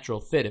a natural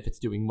fit if it's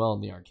doing well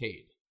in the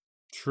arcade.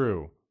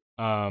 True.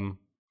 I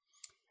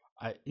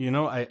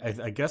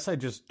guess I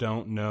just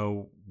don't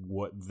know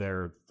what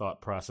their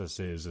thought process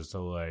is as to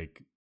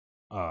like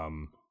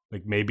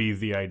maybe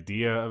the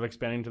idea of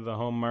expanding to the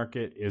home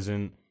market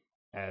isn't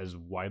as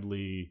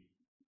widely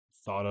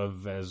thought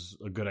of as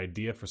a good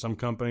idea for some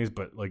companies,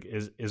 but like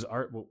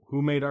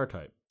who made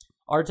R-Type?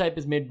 R-Type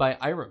is made by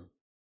Irem.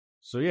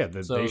 So yeah,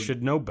 they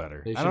should know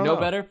better. They should know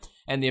better.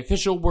 And the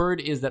official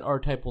word is that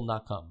R-Type will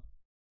not come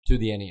to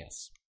the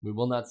NES. We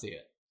will not see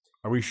it.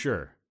 Are we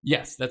sure?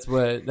 Yes, that's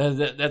what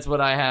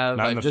I have.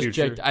 I've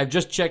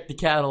just checked the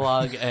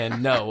catalog,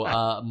 and no.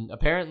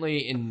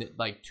 Apparently, in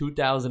like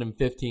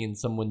 2015,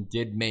 someone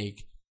did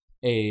make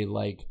a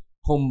like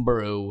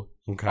homebrew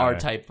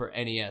R-Type for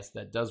NES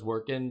that does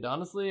work. And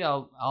honestly,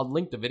 I'll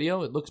link the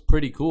video. It looks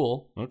pretty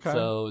cool. Okay,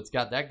 so it's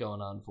got that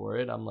going on for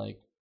it. I'm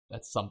like,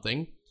 that's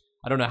something.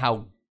 I don't know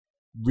how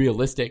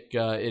realistic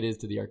it is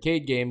to the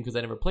arcade game because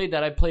I never played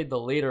that. I played the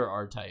later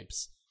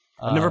R-Types.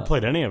 I never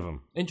played any of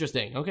them.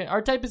 Interesting. Okay,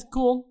 R-Type is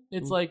cool.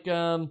 It's like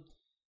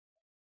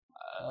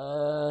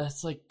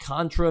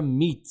Contra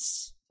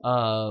meets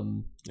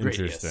Interesting.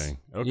 Gradius.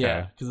 Okay.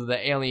 Yeah, because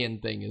the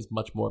alien thing is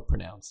much more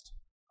pronounced.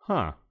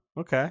 Huh.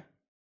 Okay.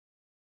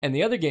 And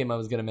the other game I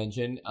was going to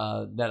mention,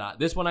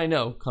 this one I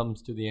know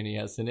comes to the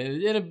NES in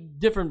a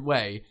different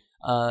way.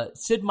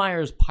 Sid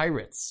Meier's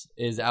Pirates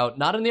is out,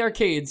 not in the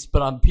arcades,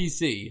 but on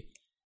PC.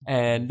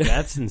 And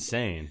that's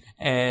insane.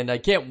 And I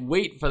can't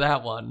wait for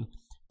that one.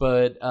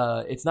 But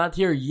it's not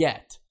here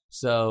yet.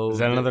 So is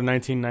that another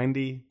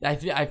 1990?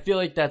 I feel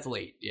like that's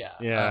late. Yeah.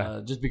 Yeah.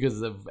 Just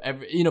because of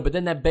but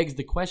then that begs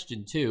the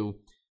question too,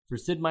 for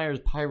Sid Meier's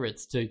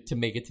Pirates to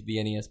make it to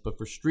the NES, but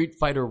for Street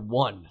Fighter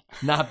 1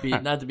 not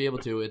to be able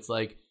to, it's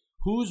like,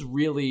 who's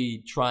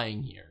really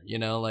trying here?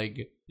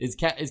 Like, is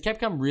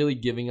Capcom really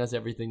giving us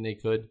everything they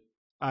could?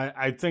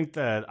 I think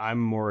that I'm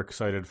more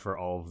excited for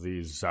all of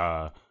these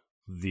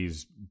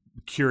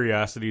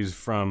curiosities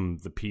from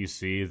the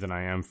PC than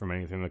I am from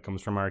anything that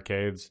comes from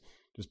arcades,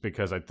 just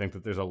because I think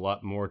that there's a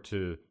lot more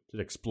to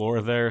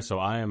explore there. So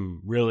I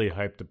am really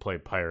hyped to play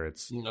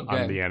Pirates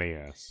on the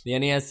NES. The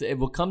NES, it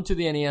will come to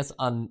the NES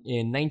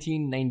in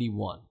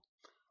 1991.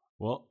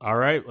 Well, all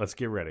right, let's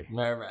get ready.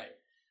 All right.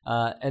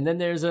 And then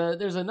there's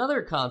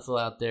another console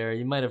out there.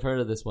 You might have heard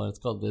of this one. It's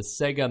called the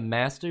Sega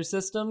Master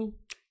System.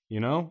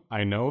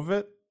 I know of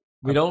it.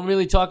 We don't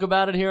really talk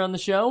about it here on the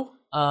show.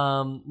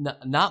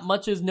 Not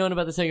much is known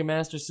about the Sega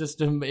Master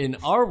System in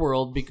our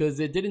world because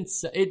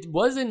it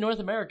was in North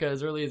America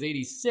as early as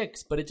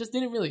 '86, but it just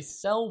didn't really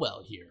sell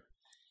well here.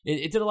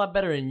 It did a lot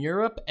better in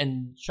Europe,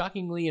 and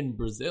shockingly in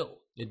Brazil,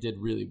 it did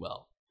really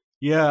well.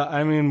 Yeah,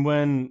 I mean,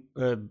 when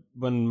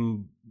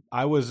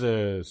I was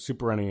a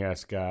Super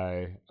NES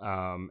guy,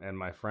 and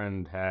my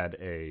friend had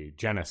a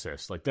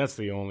Genesis, like that's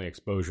the only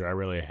exposure I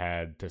really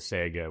had to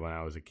Sega when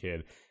I was a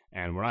kid.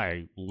 And when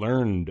I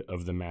learned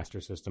of the Master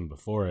System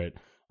before it,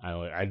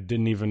 I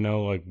didn't even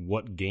know like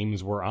what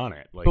games were on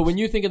it. Like, but when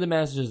you think of the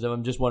Master System,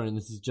 I'm just wondering,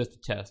 this is just a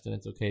test, and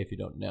it's okay if you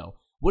don't know.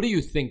 What do you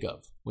think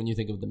of when you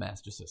think of the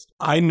Master System?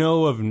 I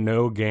know of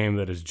no game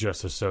that is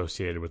just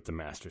associated with the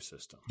Master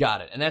System.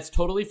 Got it. And that's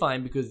totally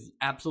fine because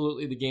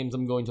absolutely the games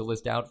I'm going to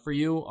list out for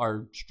you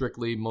are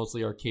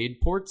mostly arcade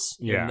ports.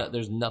 Yeah.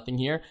 There's nothing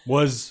here.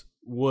 Was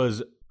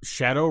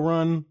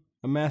Shadowrun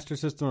a Master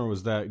System, or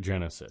was that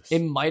Genesis? It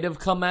might have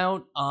come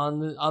out on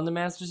the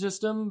Master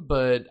System,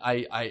 but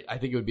I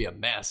think it would be a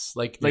mess.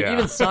 Like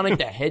even Sonic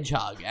the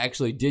Hedgehog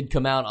actually did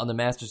come out on the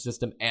Master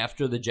System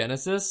after the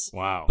Genesis.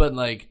 Wow. But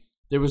like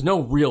there was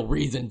no real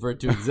reason for it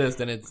to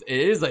exist, and it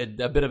is a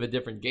bit of a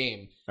different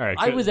game. All right,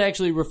 I was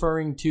actually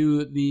referring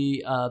to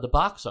the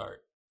box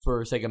art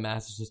for Sega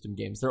Master System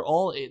games. They're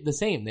all the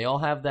same. They all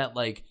have that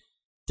like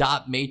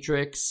dot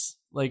matrix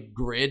like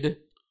grid.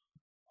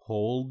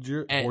 Hold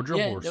your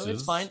horses. No,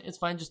 it's fine. It's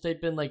fine. Just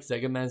type in like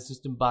Sega Master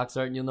System box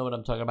art and you'll know what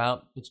I'm talking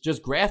about. It's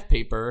just graph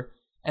paper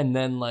and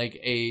then like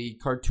a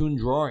cartoon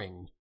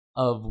drawing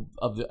of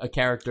a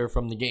character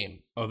from the game.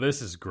 Oh,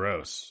 this is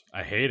gross.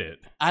 I hate it.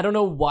 I don't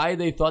know why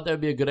they thought that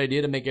would be a good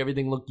idea to make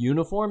everything look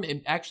uniform.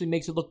 It actually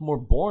makes it look more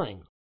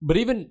boring. But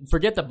even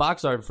forget the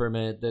box art for a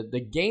minute.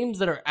 The games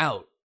that are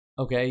out,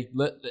 okay,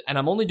 and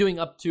I'm only doing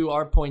up to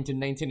our point in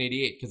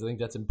 1988 because I think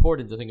that's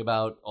important to think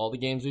about all the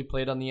games we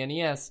played on the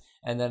NES,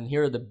 and then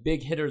here are the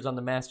big hitters on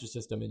the Master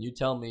System, and you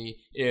tell me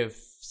if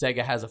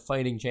Sega has a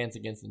fighting chance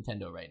against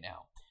Nintendo right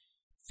now.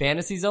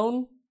 Fantasy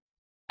Zone,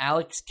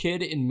 Alex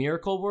Kidd in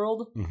Miracle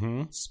World,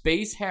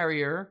 Space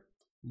Harrier,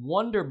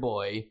 Wonder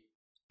Boy,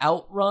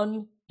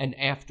 Outrun, and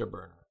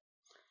Afterburner.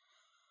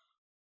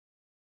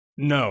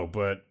 No,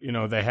 but,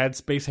 they had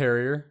Space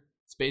Harrier.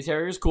 Space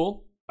Harrier is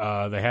cool.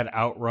 They had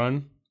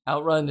Outrun.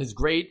 Outrun is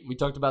great. We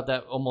talked about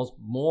that almost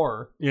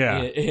more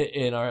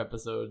in our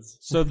episodes.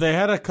 So they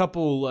had a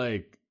couple,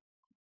 like,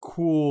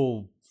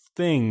 cool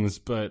things,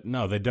 but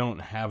no, they don't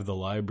have the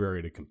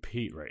library to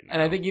compete right now.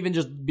 And I think even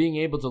just being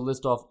able to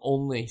list off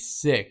only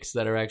 6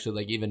 that are actually,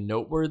 like, even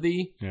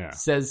noteworthy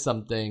says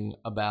something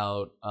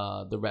about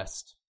the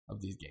rest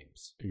of these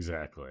games.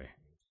 Exactly.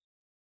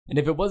 And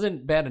if it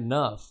wasn't bad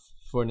enough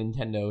for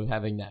Nintendo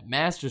having that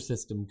Master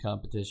System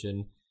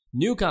competition,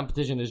 new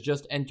competition has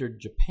just entered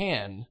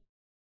Japan,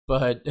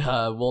 but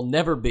will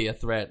never be a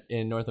threat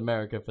in North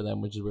America for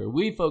them, which is where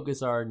we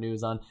focus our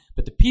news on.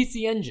 But the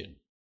PC Engine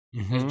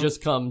has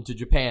just come to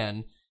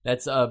Japan.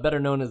 That's better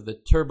known as the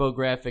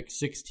TurboGrafx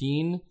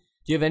 16. Do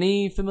you have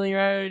any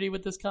familiarity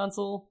with this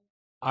console?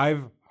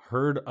 I've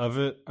heard of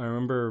it. I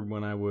remember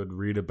when I would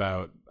read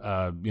about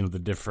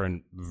the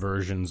different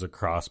versions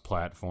across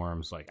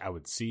platforms, like I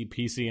would see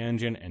PC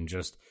Engine and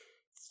just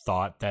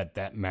thought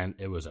that meant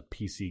it was a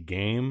PC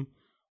game.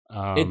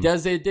 It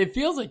does. It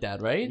feels like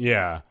that, right?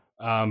 Yeah.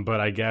 But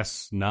I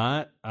guess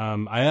not.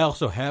 I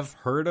also have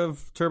heard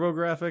of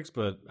TurboGrafx,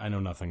 but I know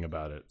nothing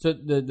about it. So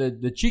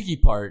the cheeky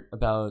part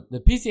about the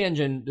PC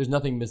Engine, there's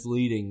nothing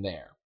misleading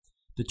there.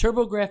 The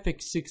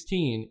TurboGrafx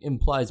 16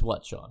 implies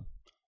what, Sean?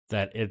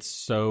 That it's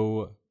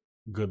so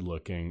good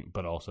looking,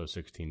 but also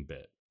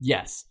 16-bit.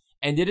 Yes,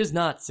 and it is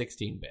not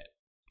 16-bit.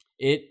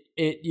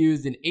 It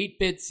used an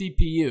 8-bit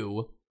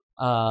CPU.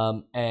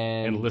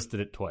 And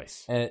listed it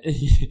twice.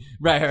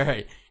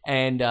 Right.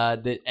 And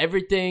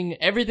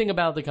everything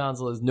about the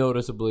console is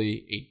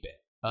noticeably 8-bit.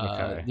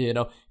 Okay.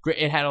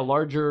 It had a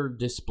larger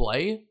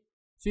display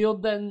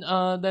field than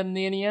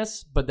the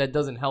NES, but that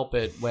doesn't help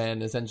it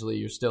when essentially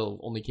you're still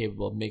only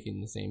capable of making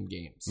the same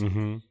games.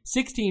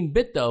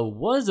 16-bit though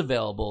was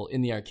available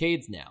in the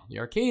arcades now. The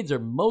arcades are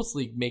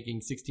mostly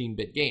making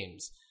 16-bit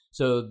games.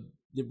 So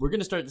we're going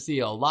to start to see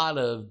a lot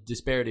of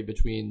disparity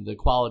between the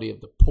quality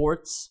of the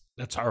ports.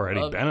 That's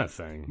already been a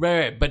thing.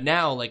 Right. But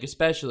now, like,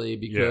 especially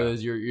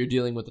because you're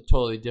dealing with a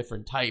totally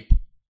different type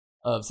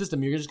of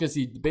system, you're just going to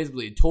see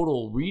basically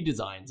total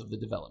redesigns of the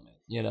development,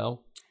 you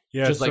know?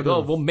 Yeah. Just like,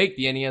 we'll make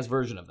the NES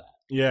version of that.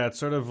 Yeah, it's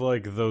sort of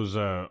like those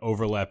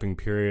overlapping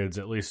periods,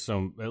 at least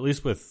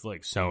with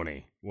like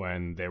Sony,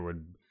 when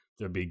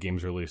there'd be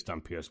games released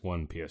on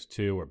PS1,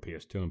 PS2, or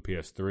PS2 and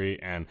PS3,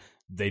 and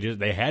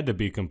they had to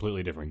be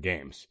completely different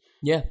games.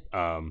 Yeah.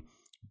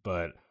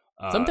 But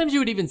sometimes you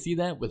would even see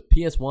that with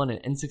PS1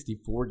 and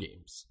N64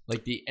 games.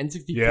 Like the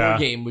N64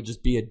 game would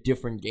just be a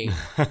different game.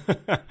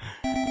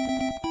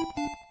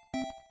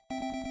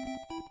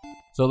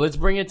 So let's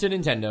bring it to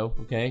Nintendo,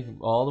 okay?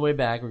 All the way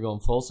back. We're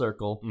going full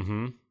circle.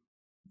 Mm-hmm.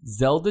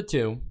 Zelda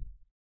 2,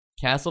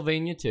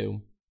 Castlevania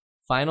 2,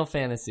 Final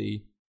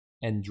Fantasy,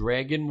 and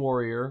Dragon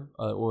Warrior,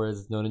 or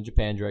as it's known in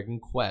Japan, Dragon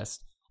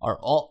Quest, are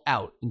all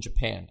out in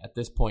Japan at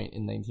this point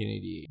in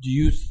 1988. Do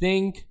you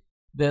think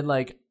that,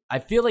 like, I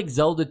feel like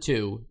Zelda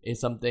 2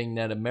 is something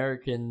that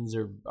Americans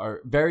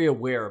are very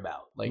aware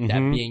about, like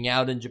that being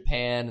out in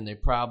Japan, and they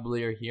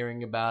probably are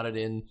hearing about it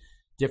in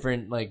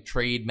different like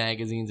trade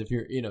magazines if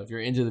you're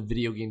into the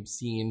video game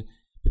scene.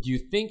 But do you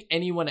think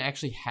anyone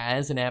actually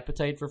has an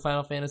appetite for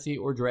Final Fantasy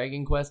or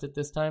Dragon Quest at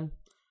this time?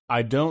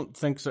 I don't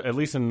think so, at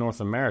least in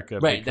North America.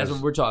 Right, that's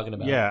what we're talking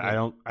about.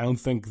 Yeah, I don't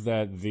think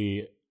that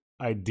the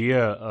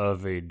idea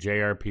of a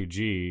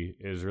JRPG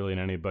is really in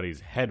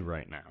anybody's head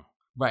right now.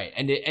 Right,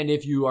 and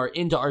if you are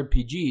into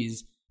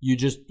RPGs, you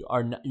just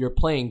you're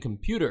playing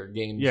computer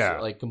games,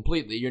 like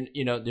completely.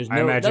 There's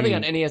nothing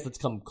on NES that's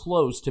come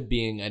close to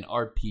being an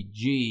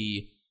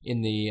RPG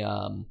in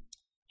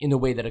the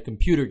way that a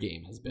computer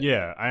game has been.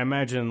 Yeah, I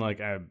imagine like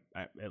at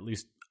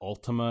least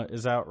Ultima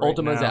is out right now.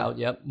 Ultima's out,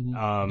 yep. Mm-hmm.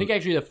 I think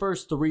actually the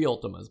first 3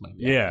 Ultimas might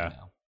be out right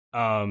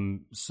now.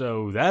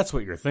 So that's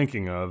what you're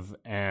thinking of,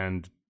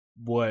 and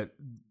what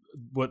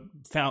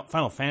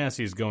Final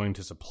Fantasy is going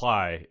to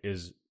supply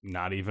is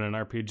not even an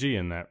RPG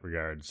in that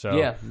regard.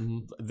 So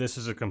this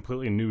is a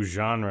completely new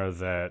genre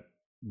that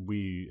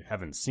we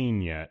haven't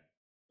seen yet,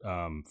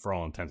 for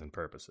all intents and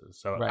purposes.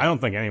 So I don't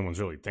think anyone's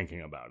really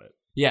thinking about it.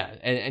 Yeah,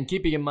 and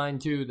keeping in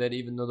mind, too, that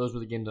even though those were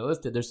the games I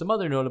listed, there's some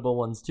other notable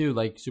ones, too,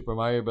 like Super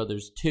Mario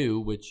Brothers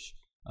 2, which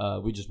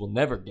we just will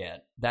never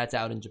get. That's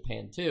out in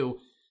Japan, too.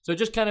 So it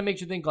just kind of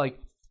makes you think, like,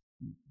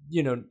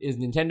 is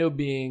Nintendo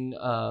being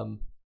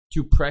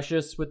too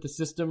precious with the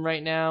system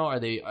right now? Are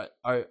they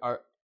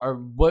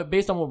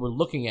based on what we're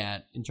looking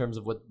at in terms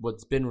of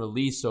what's been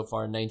released so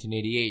far in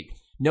 1988,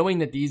 knowing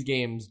that these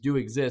games do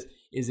exist,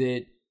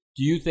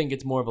 do you think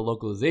it's more of a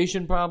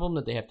localization problem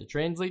that they have to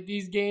translate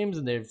these games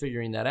and they're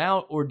figuring that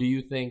out? Or do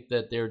you think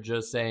that they're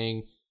just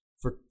saying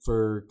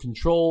for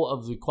control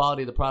of the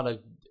quality of the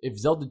product, if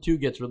Zelda 2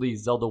 gets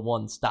released, Zelda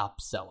 1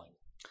 stops selling?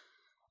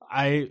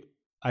 I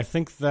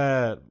think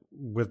that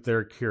with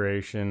their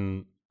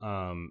curation,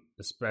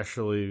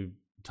 especially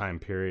time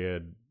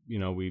period,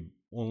 we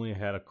only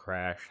had a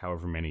crash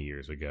however many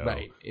years ago.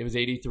 Right. It was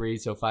 83,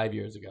 so 5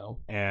 years ago.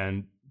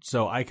 And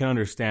so I can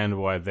understand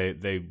why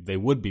they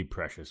would be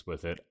precious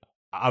with it.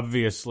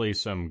 Obviously,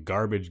 some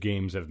garbage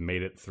games have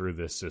made it through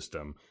this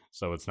system,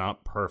 so it's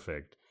not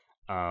perfect.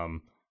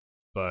 But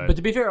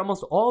to be fair,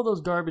 almost all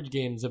those garbage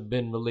games have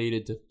been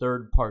related to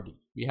third party.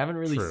 We haven't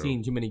really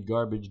seen too many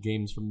garbage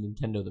games from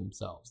Nintendo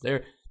themselves.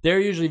 They're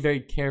usually very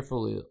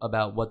careful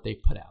about what they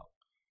put out.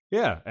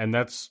 Yeah, and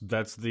that's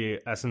the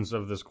essence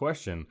of this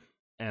question.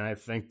 And I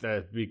think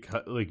that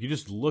because you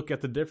just look at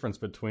the difference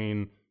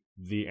between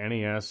the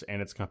NES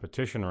and its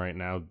competition right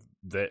now,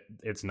 that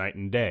it's night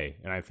and day.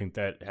 And I think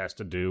that has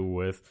to do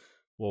with,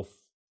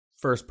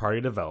 first party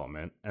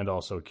development and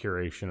also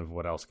curation of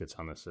what else gets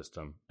on the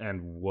system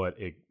and what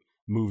it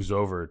moves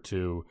over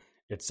to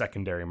its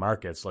secondary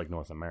markets like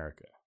North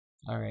America.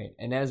 All right.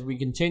 And as we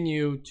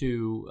continue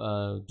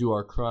to do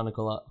our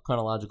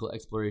chronological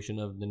exploration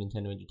of the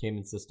Nintendo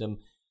Entertainment System,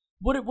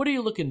 what are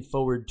you looking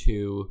forward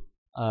to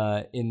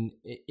on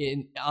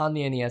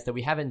the NES that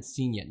we haven't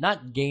seen yet?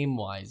 Not game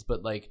wise,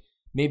 but like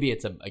maybe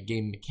it's a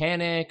game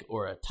mechanic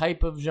or a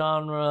type of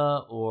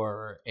genre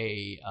or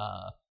a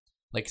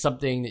like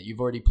something that you've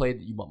already played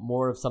that you want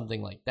more of,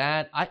 something like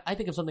that. I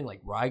think of something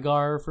like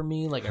Rygar for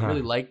me. Like I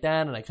really like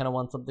that, and I kind of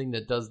want something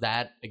that does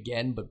that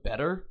again but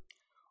better.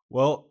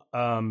 Well,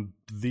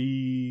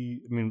 we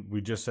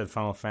just said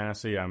Final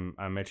Fantasy.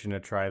 I'm itching to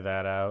try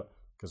that out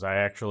because I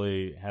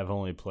actually have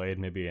only played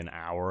maybe an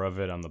hour of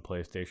it on the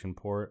PlayStation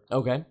port.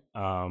 Okay.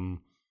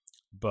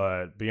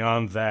 But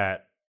beyond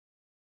that,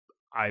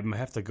 I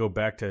have to go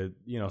back to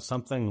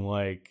something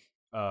like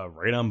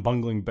Right on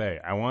Bungling Bay.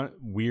 I want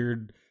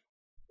weird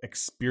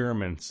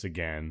experiments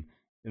again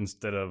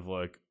instead of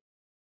like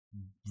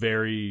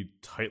very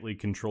tightly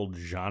controlled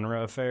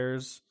genre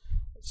affairs.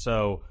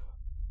 So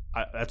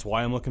that's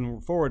why I'm looking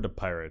forward to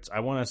Pirates.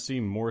 I want to see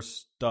more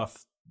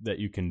stuff that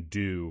you can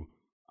do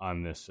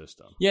on this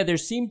system. Yeah, there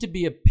seemed to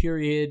be a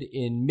period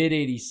in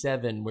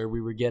mid-'87 where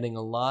we were getting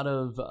a lot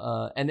of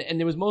and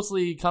it was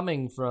mostly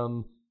coming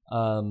from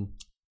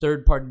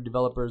third-party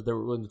developers that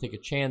were willing to take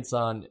a chance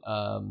on,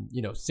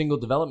 single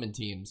development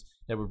teams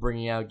that were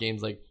bringing out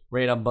games like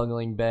Raid on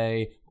Bungling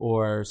Bay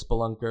or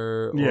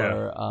Spelunker,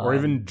 or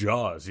even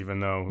Jaws. Even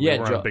though we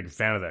weren't a big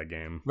fan of that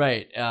game,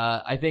 right?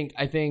 I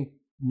think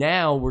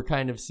now we're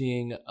kind of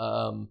seeing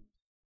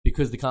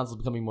because the console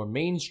is becoming more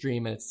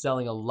mainstream and it's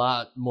selling a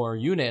lot more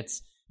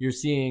units. You're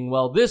seeing,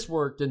 well, this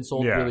worked and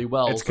sold really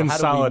well. It's so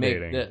consolidating. How do we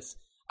make this?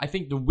 I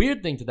think the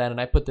weird thing to that,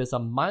 and I put this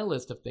on my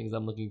list of things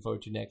I'm looking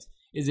forward to next,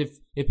 is if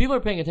people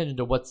are paying attention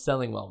to what's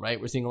selling well, right?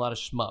 We're seeing a lot of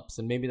shmups,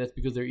 and maybe that's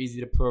because they're easy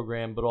to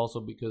program, but also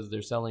because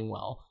they're selling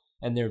well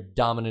and they're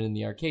dominant in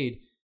the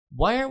arcade.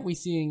 Why aren't we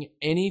seeing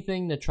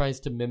anything that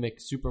tries to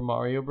mimic Super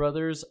Mario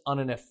Brothers on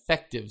an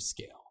effective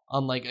scale?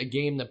 On like a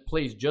game that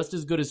plays just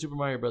as good as Super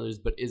Mario Brothers,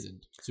 but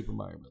isn't Super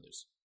Mario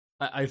Brothers?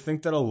 I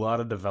think that a lot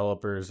of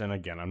developers, and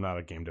again, I'm not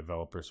a game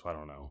developer, so I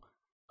don't know.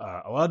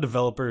 A lot of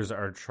developers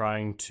are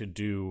trying to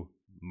do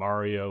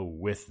Mario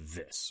with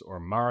this or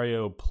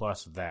Mario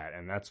plus that,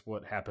 and that's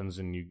what happens.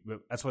 When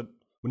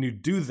you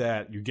do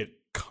that, you get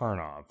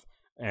Karnov,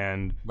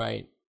 and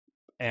right.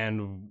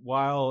 And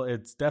while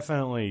it's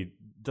definitely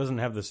doesn't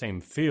have the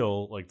same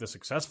feel like the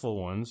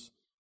successful ones,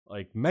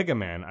 like Mega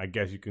Man, I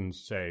guess you can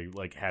say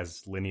like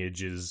has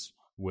lineages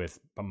with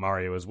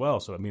Mario as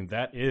well. So I mean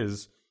that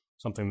is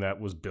something that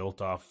was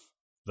built off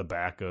the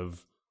back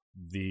of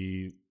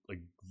the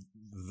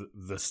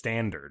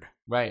standard.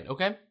 Right.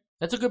 Okay.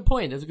 That's a good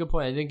point.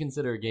 I didn't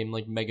consider a game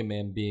like Mega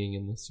Man being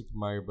in the Super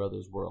Mario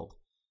Brothers world.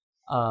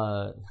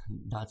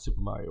 Not Super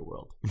Mario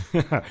World.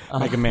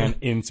 Mega Man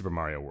in Super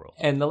Mario World.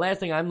 And the last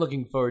thing I'm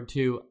looking forward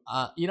to,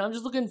 I'm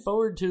just looking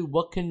forward to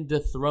what can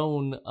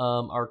dethrone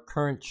our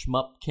current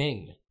shmup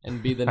king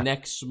and be the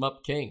next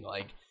shmup king.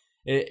 Like,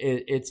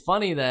 it's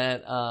funny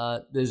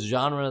that this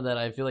genre that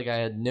I feel like I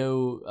had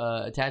no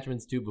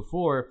attachments to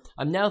before,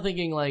 I'm now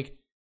thinking like,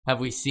 have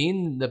we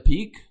seen the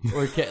peak?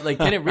 Or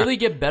can it really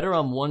get better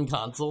on one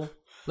console?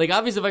 Like,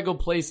 obviously, if I go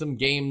play some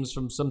games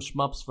from some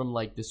shmups from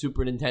like the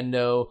Super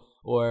Nintendo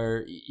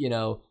or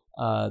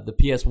the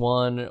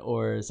PS1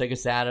 or Sega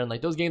Saturn,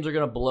 like those games are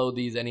gonna blow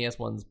these NES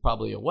ones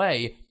probably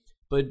away.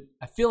 But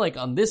I feel like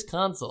on this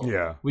console,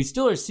 we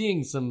still are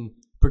seeing some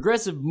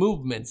progressive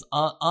movements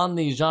on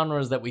these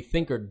genres that we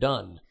think are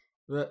done.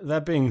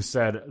 That being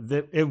said,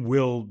 they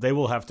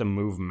will have to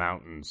move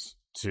mountains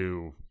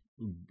to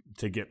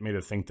get me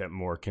to think that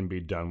more can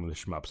be done with the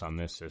shmups on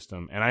this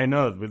system. And I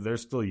know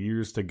there's still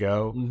years to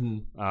go,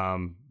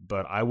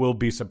 but I will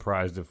be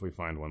surprised if we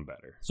find one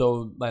better.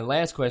 So my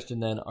last question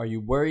then, are you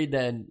worried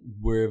that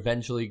we're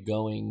eventually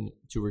going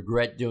to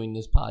regret doing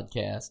this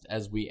podcast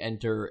as we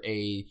enter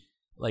a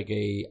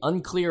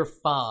unclear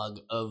fog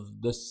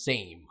of the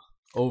same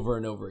over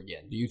and over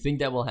again? Do you think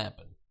that will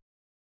happen?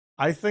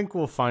 I think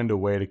we'll find a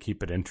way to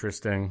keep it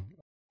interesting.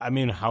 I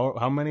mean,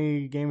 how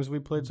many games have we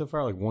played so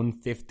far? Like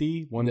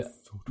 150?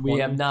 We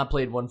have not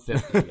played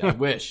 150. I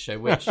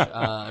wish.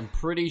 I'm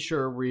pretty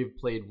sure we've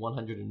played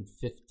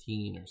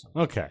 115 or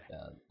something. Okay.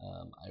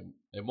 Like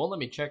it won't let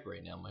me check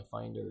right now. My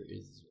Finder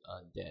is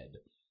dead.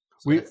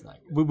 So that's not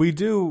good. We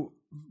do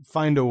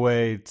find a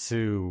way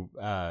to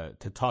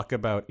talk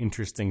about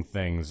interesting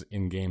things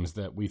in games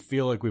that we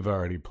feel like we've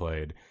already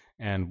played,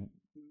 and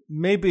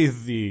maybe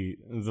the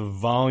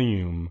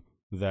volume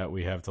that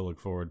we have to look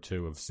forward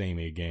to of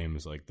samey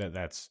games like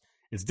that's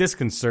it's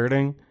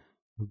disconcerting,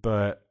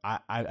 but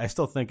I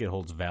still think it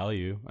holds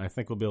value. I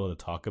think we'll be able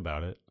to talk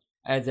about it.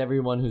 As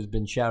everyone who's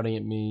been shouting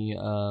at me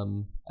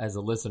as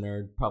a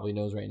listener probably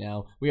knows right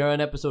now, we are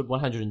on episode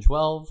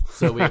 112,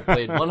 so we have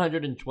played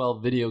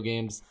 112 video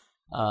games.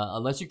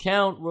 Unless you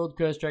count World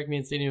Class Track Meet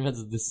and Stadium Events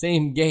as the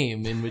same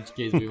game, in which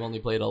case we've only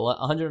played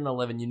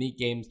 111 unique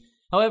games.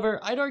 However,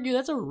 I'd argue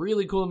that's a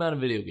really cool amount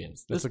of video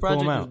games. This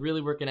project is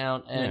really working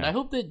out, and I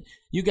hope that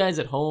you guys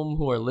at home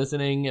who are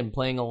listening and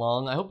playing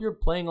along, I hope you're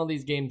playing all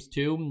these games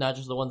too, not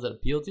just the ones that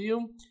appeal to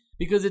you,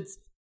 because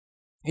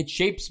it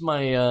shapes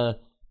my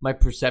my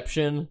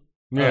perception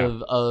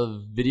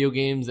of video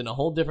games in a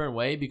whole different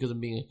way, because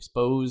I'm being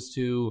exposed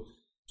to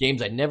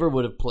games I never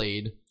would have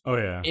played. Oh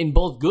yeah, in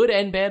both good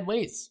and bad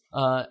ways.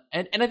 And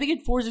I think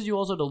it forces you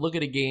also to look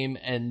at a game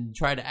and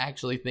try to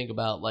actually think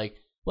about like,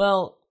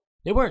 well,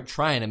 they weren't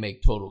trying to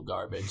make total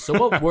garbage. So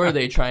what were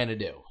they trying to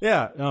do?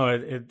 Yeah, no,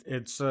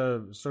 it's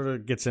sort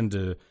of gets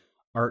into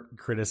art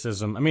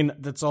criticism. I mean,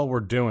 that's all we're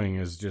doing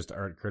is just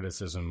art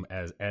criticism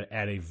at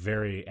a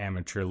very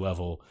amateur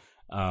level.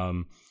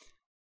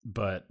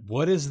 But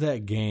what is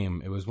that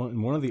game? It was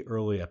one of the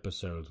early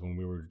episodes when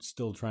we were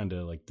still trying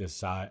to like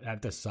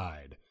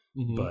decide,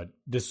 but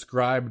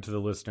describe to the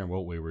listener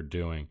what we were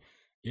doing.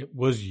 It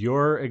was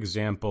your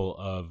example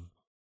of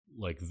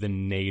like the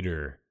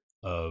nadir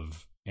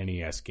of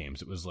NES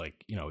games. It was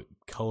like,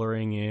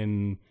 coloring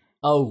in.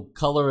 Oh,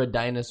 Color a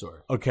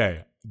Dinosaur.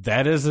 Okay,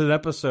 that is an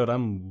episode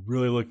I'm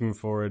really looking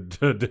forward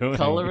to doing.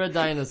 Color a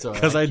Dinosaur.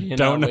 Because I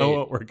don't know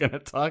what we're going to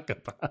talk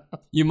about.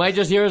 You might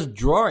just hear us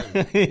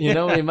drawing.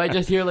 We might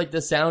just hear like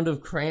the sound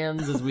of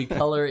crayons as we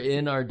color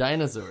in our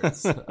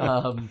dinosaurs.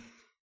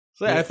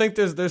 So yeah, I think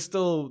there's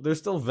still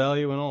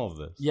value in all of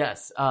this.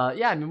 Yes.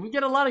 I mean, we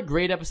get a lot of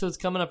great episodes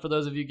coming up for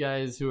those of you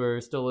guys who are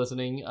still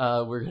listening.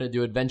 We're going to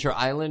do Adventure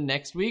Island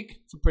next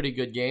week. It's a pretty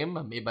good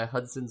game made by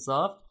Hudson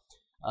Soft.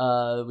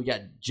 We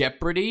got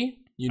Jeopardy.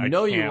 You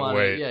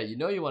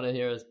want to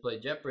hear us play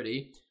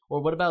Jeopardy.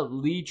 Or what about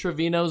Lee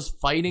Trevino's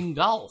Fighting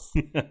Golf?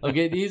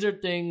 Okay, these are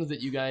things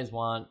that you guys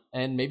want,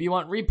 and maybe you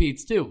want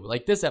repeats too,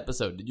 like this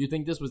episode. Did you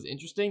think this was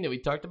interesting that we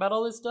talked about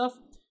all this stuff?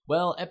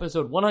 Well,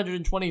 episode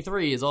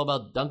 123 is all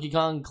about Donkey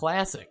Kong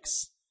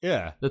Classics.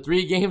 Yeah. The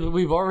 3 games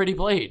we've already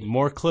played.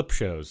 More clip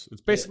shows.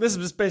 This has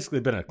just basically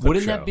been a clip show.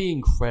 Wouldn't that be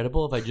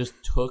incredible if I just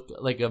took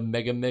like a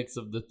mega mix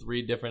of the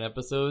 3 different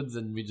episodes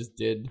and we just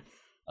did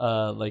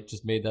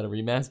just made that a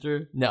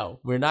remaster? No,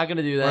 we're not going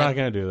to do that. We're not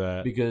going to do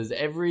that. Because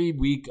every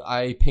week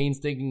I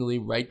painstakingly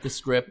write the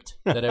script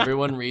that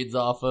everyone reads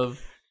off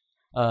of.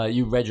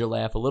 You read your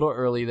laugh a little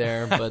early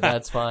there, but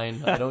that's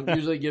fine. I don't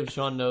usually give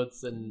Sean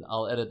notes, and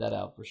I'll edit that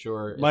out for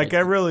sure. Mike, I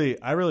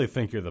really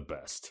think you're the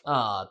best.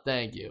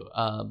 Thank you.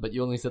 But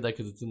you only said that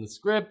because it's in the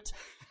script.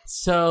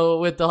 So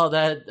with all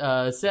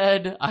that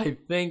said, I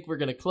think we're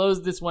going to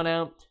close this one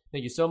out.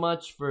 Thank you so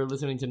much for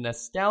listening to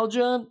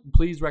Nostalgia.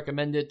 Please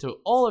recommend it to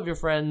all of your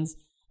friends,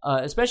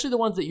 especially the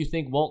ones that you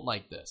think won't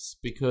like this,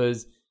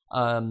 because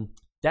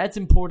that's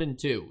important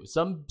too.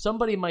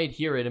 Somebody might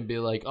hear it and be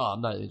like, "Oh, I'm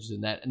not interested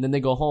in that," and then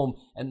they go home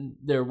and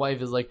their wife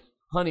is like,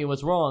 "Honey,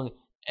 what's wrong?"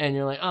 And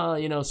you're like,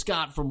 "Oh,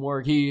 Scott from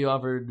work, he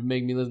offered to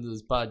make me listen to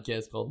this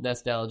podcast called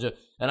Nostalgia,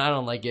 and I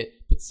don't like it."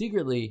 But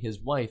secretly, his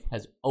wife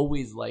has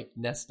always liked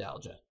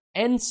Nostalgia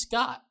and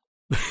Scott.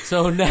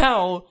 So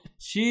now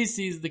she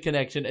sees the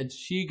connection and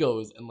she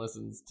goes and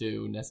listens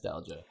to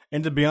Nostalgia.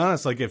 And to be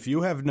honest, like if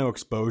you have no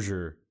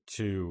exposure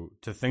to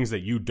things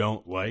that you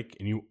don't like,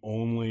 and you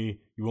only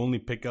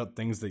pick out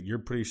things that you're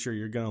pretty sure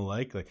you're gonna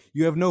like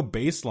you have no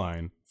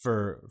baseline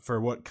for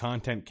what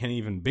content can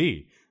even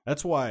be.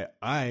 That's why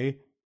I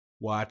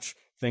watch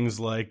things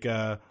like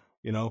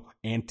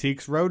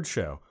Antiques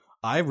Roadshow.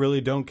 I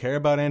really don't care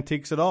about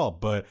antiques at all,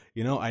 but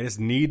I just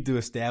need to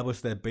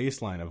establish that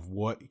baseline of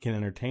what can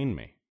entertain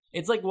me.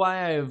 It's like why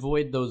I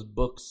avoid those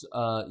books,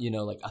 like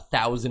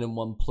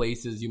 1,001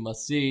 Places You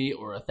Must See,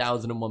 or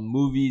 1,001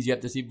 Movies You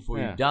Have to See Before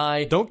You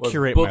Die. Don't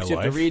curate books my you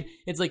life. Have to read.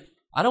 It's like,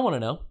 I don't want to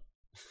know.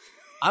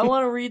 I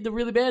want to read the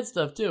really bad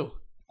stuff too.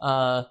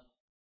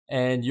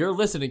 And you're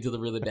listening to the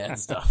really bad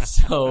stuff.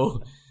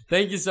 So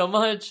thank you so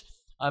much.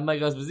 I'm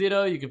Mike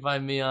Esposito. You can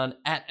find me on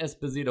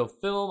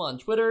 @EspositoFilm on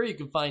Twitter. You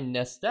can find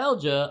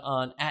Nostalgia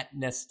on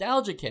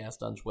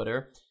 @NostalgiaCast on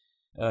Twitter.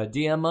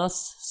 DM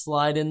us,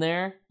 slide in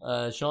there.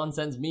 Sean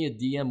sends me a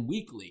DM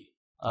weekly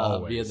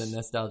via the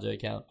Nostalgia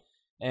account.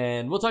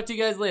 And we'll talk to you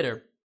guys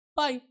later.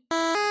 Bye.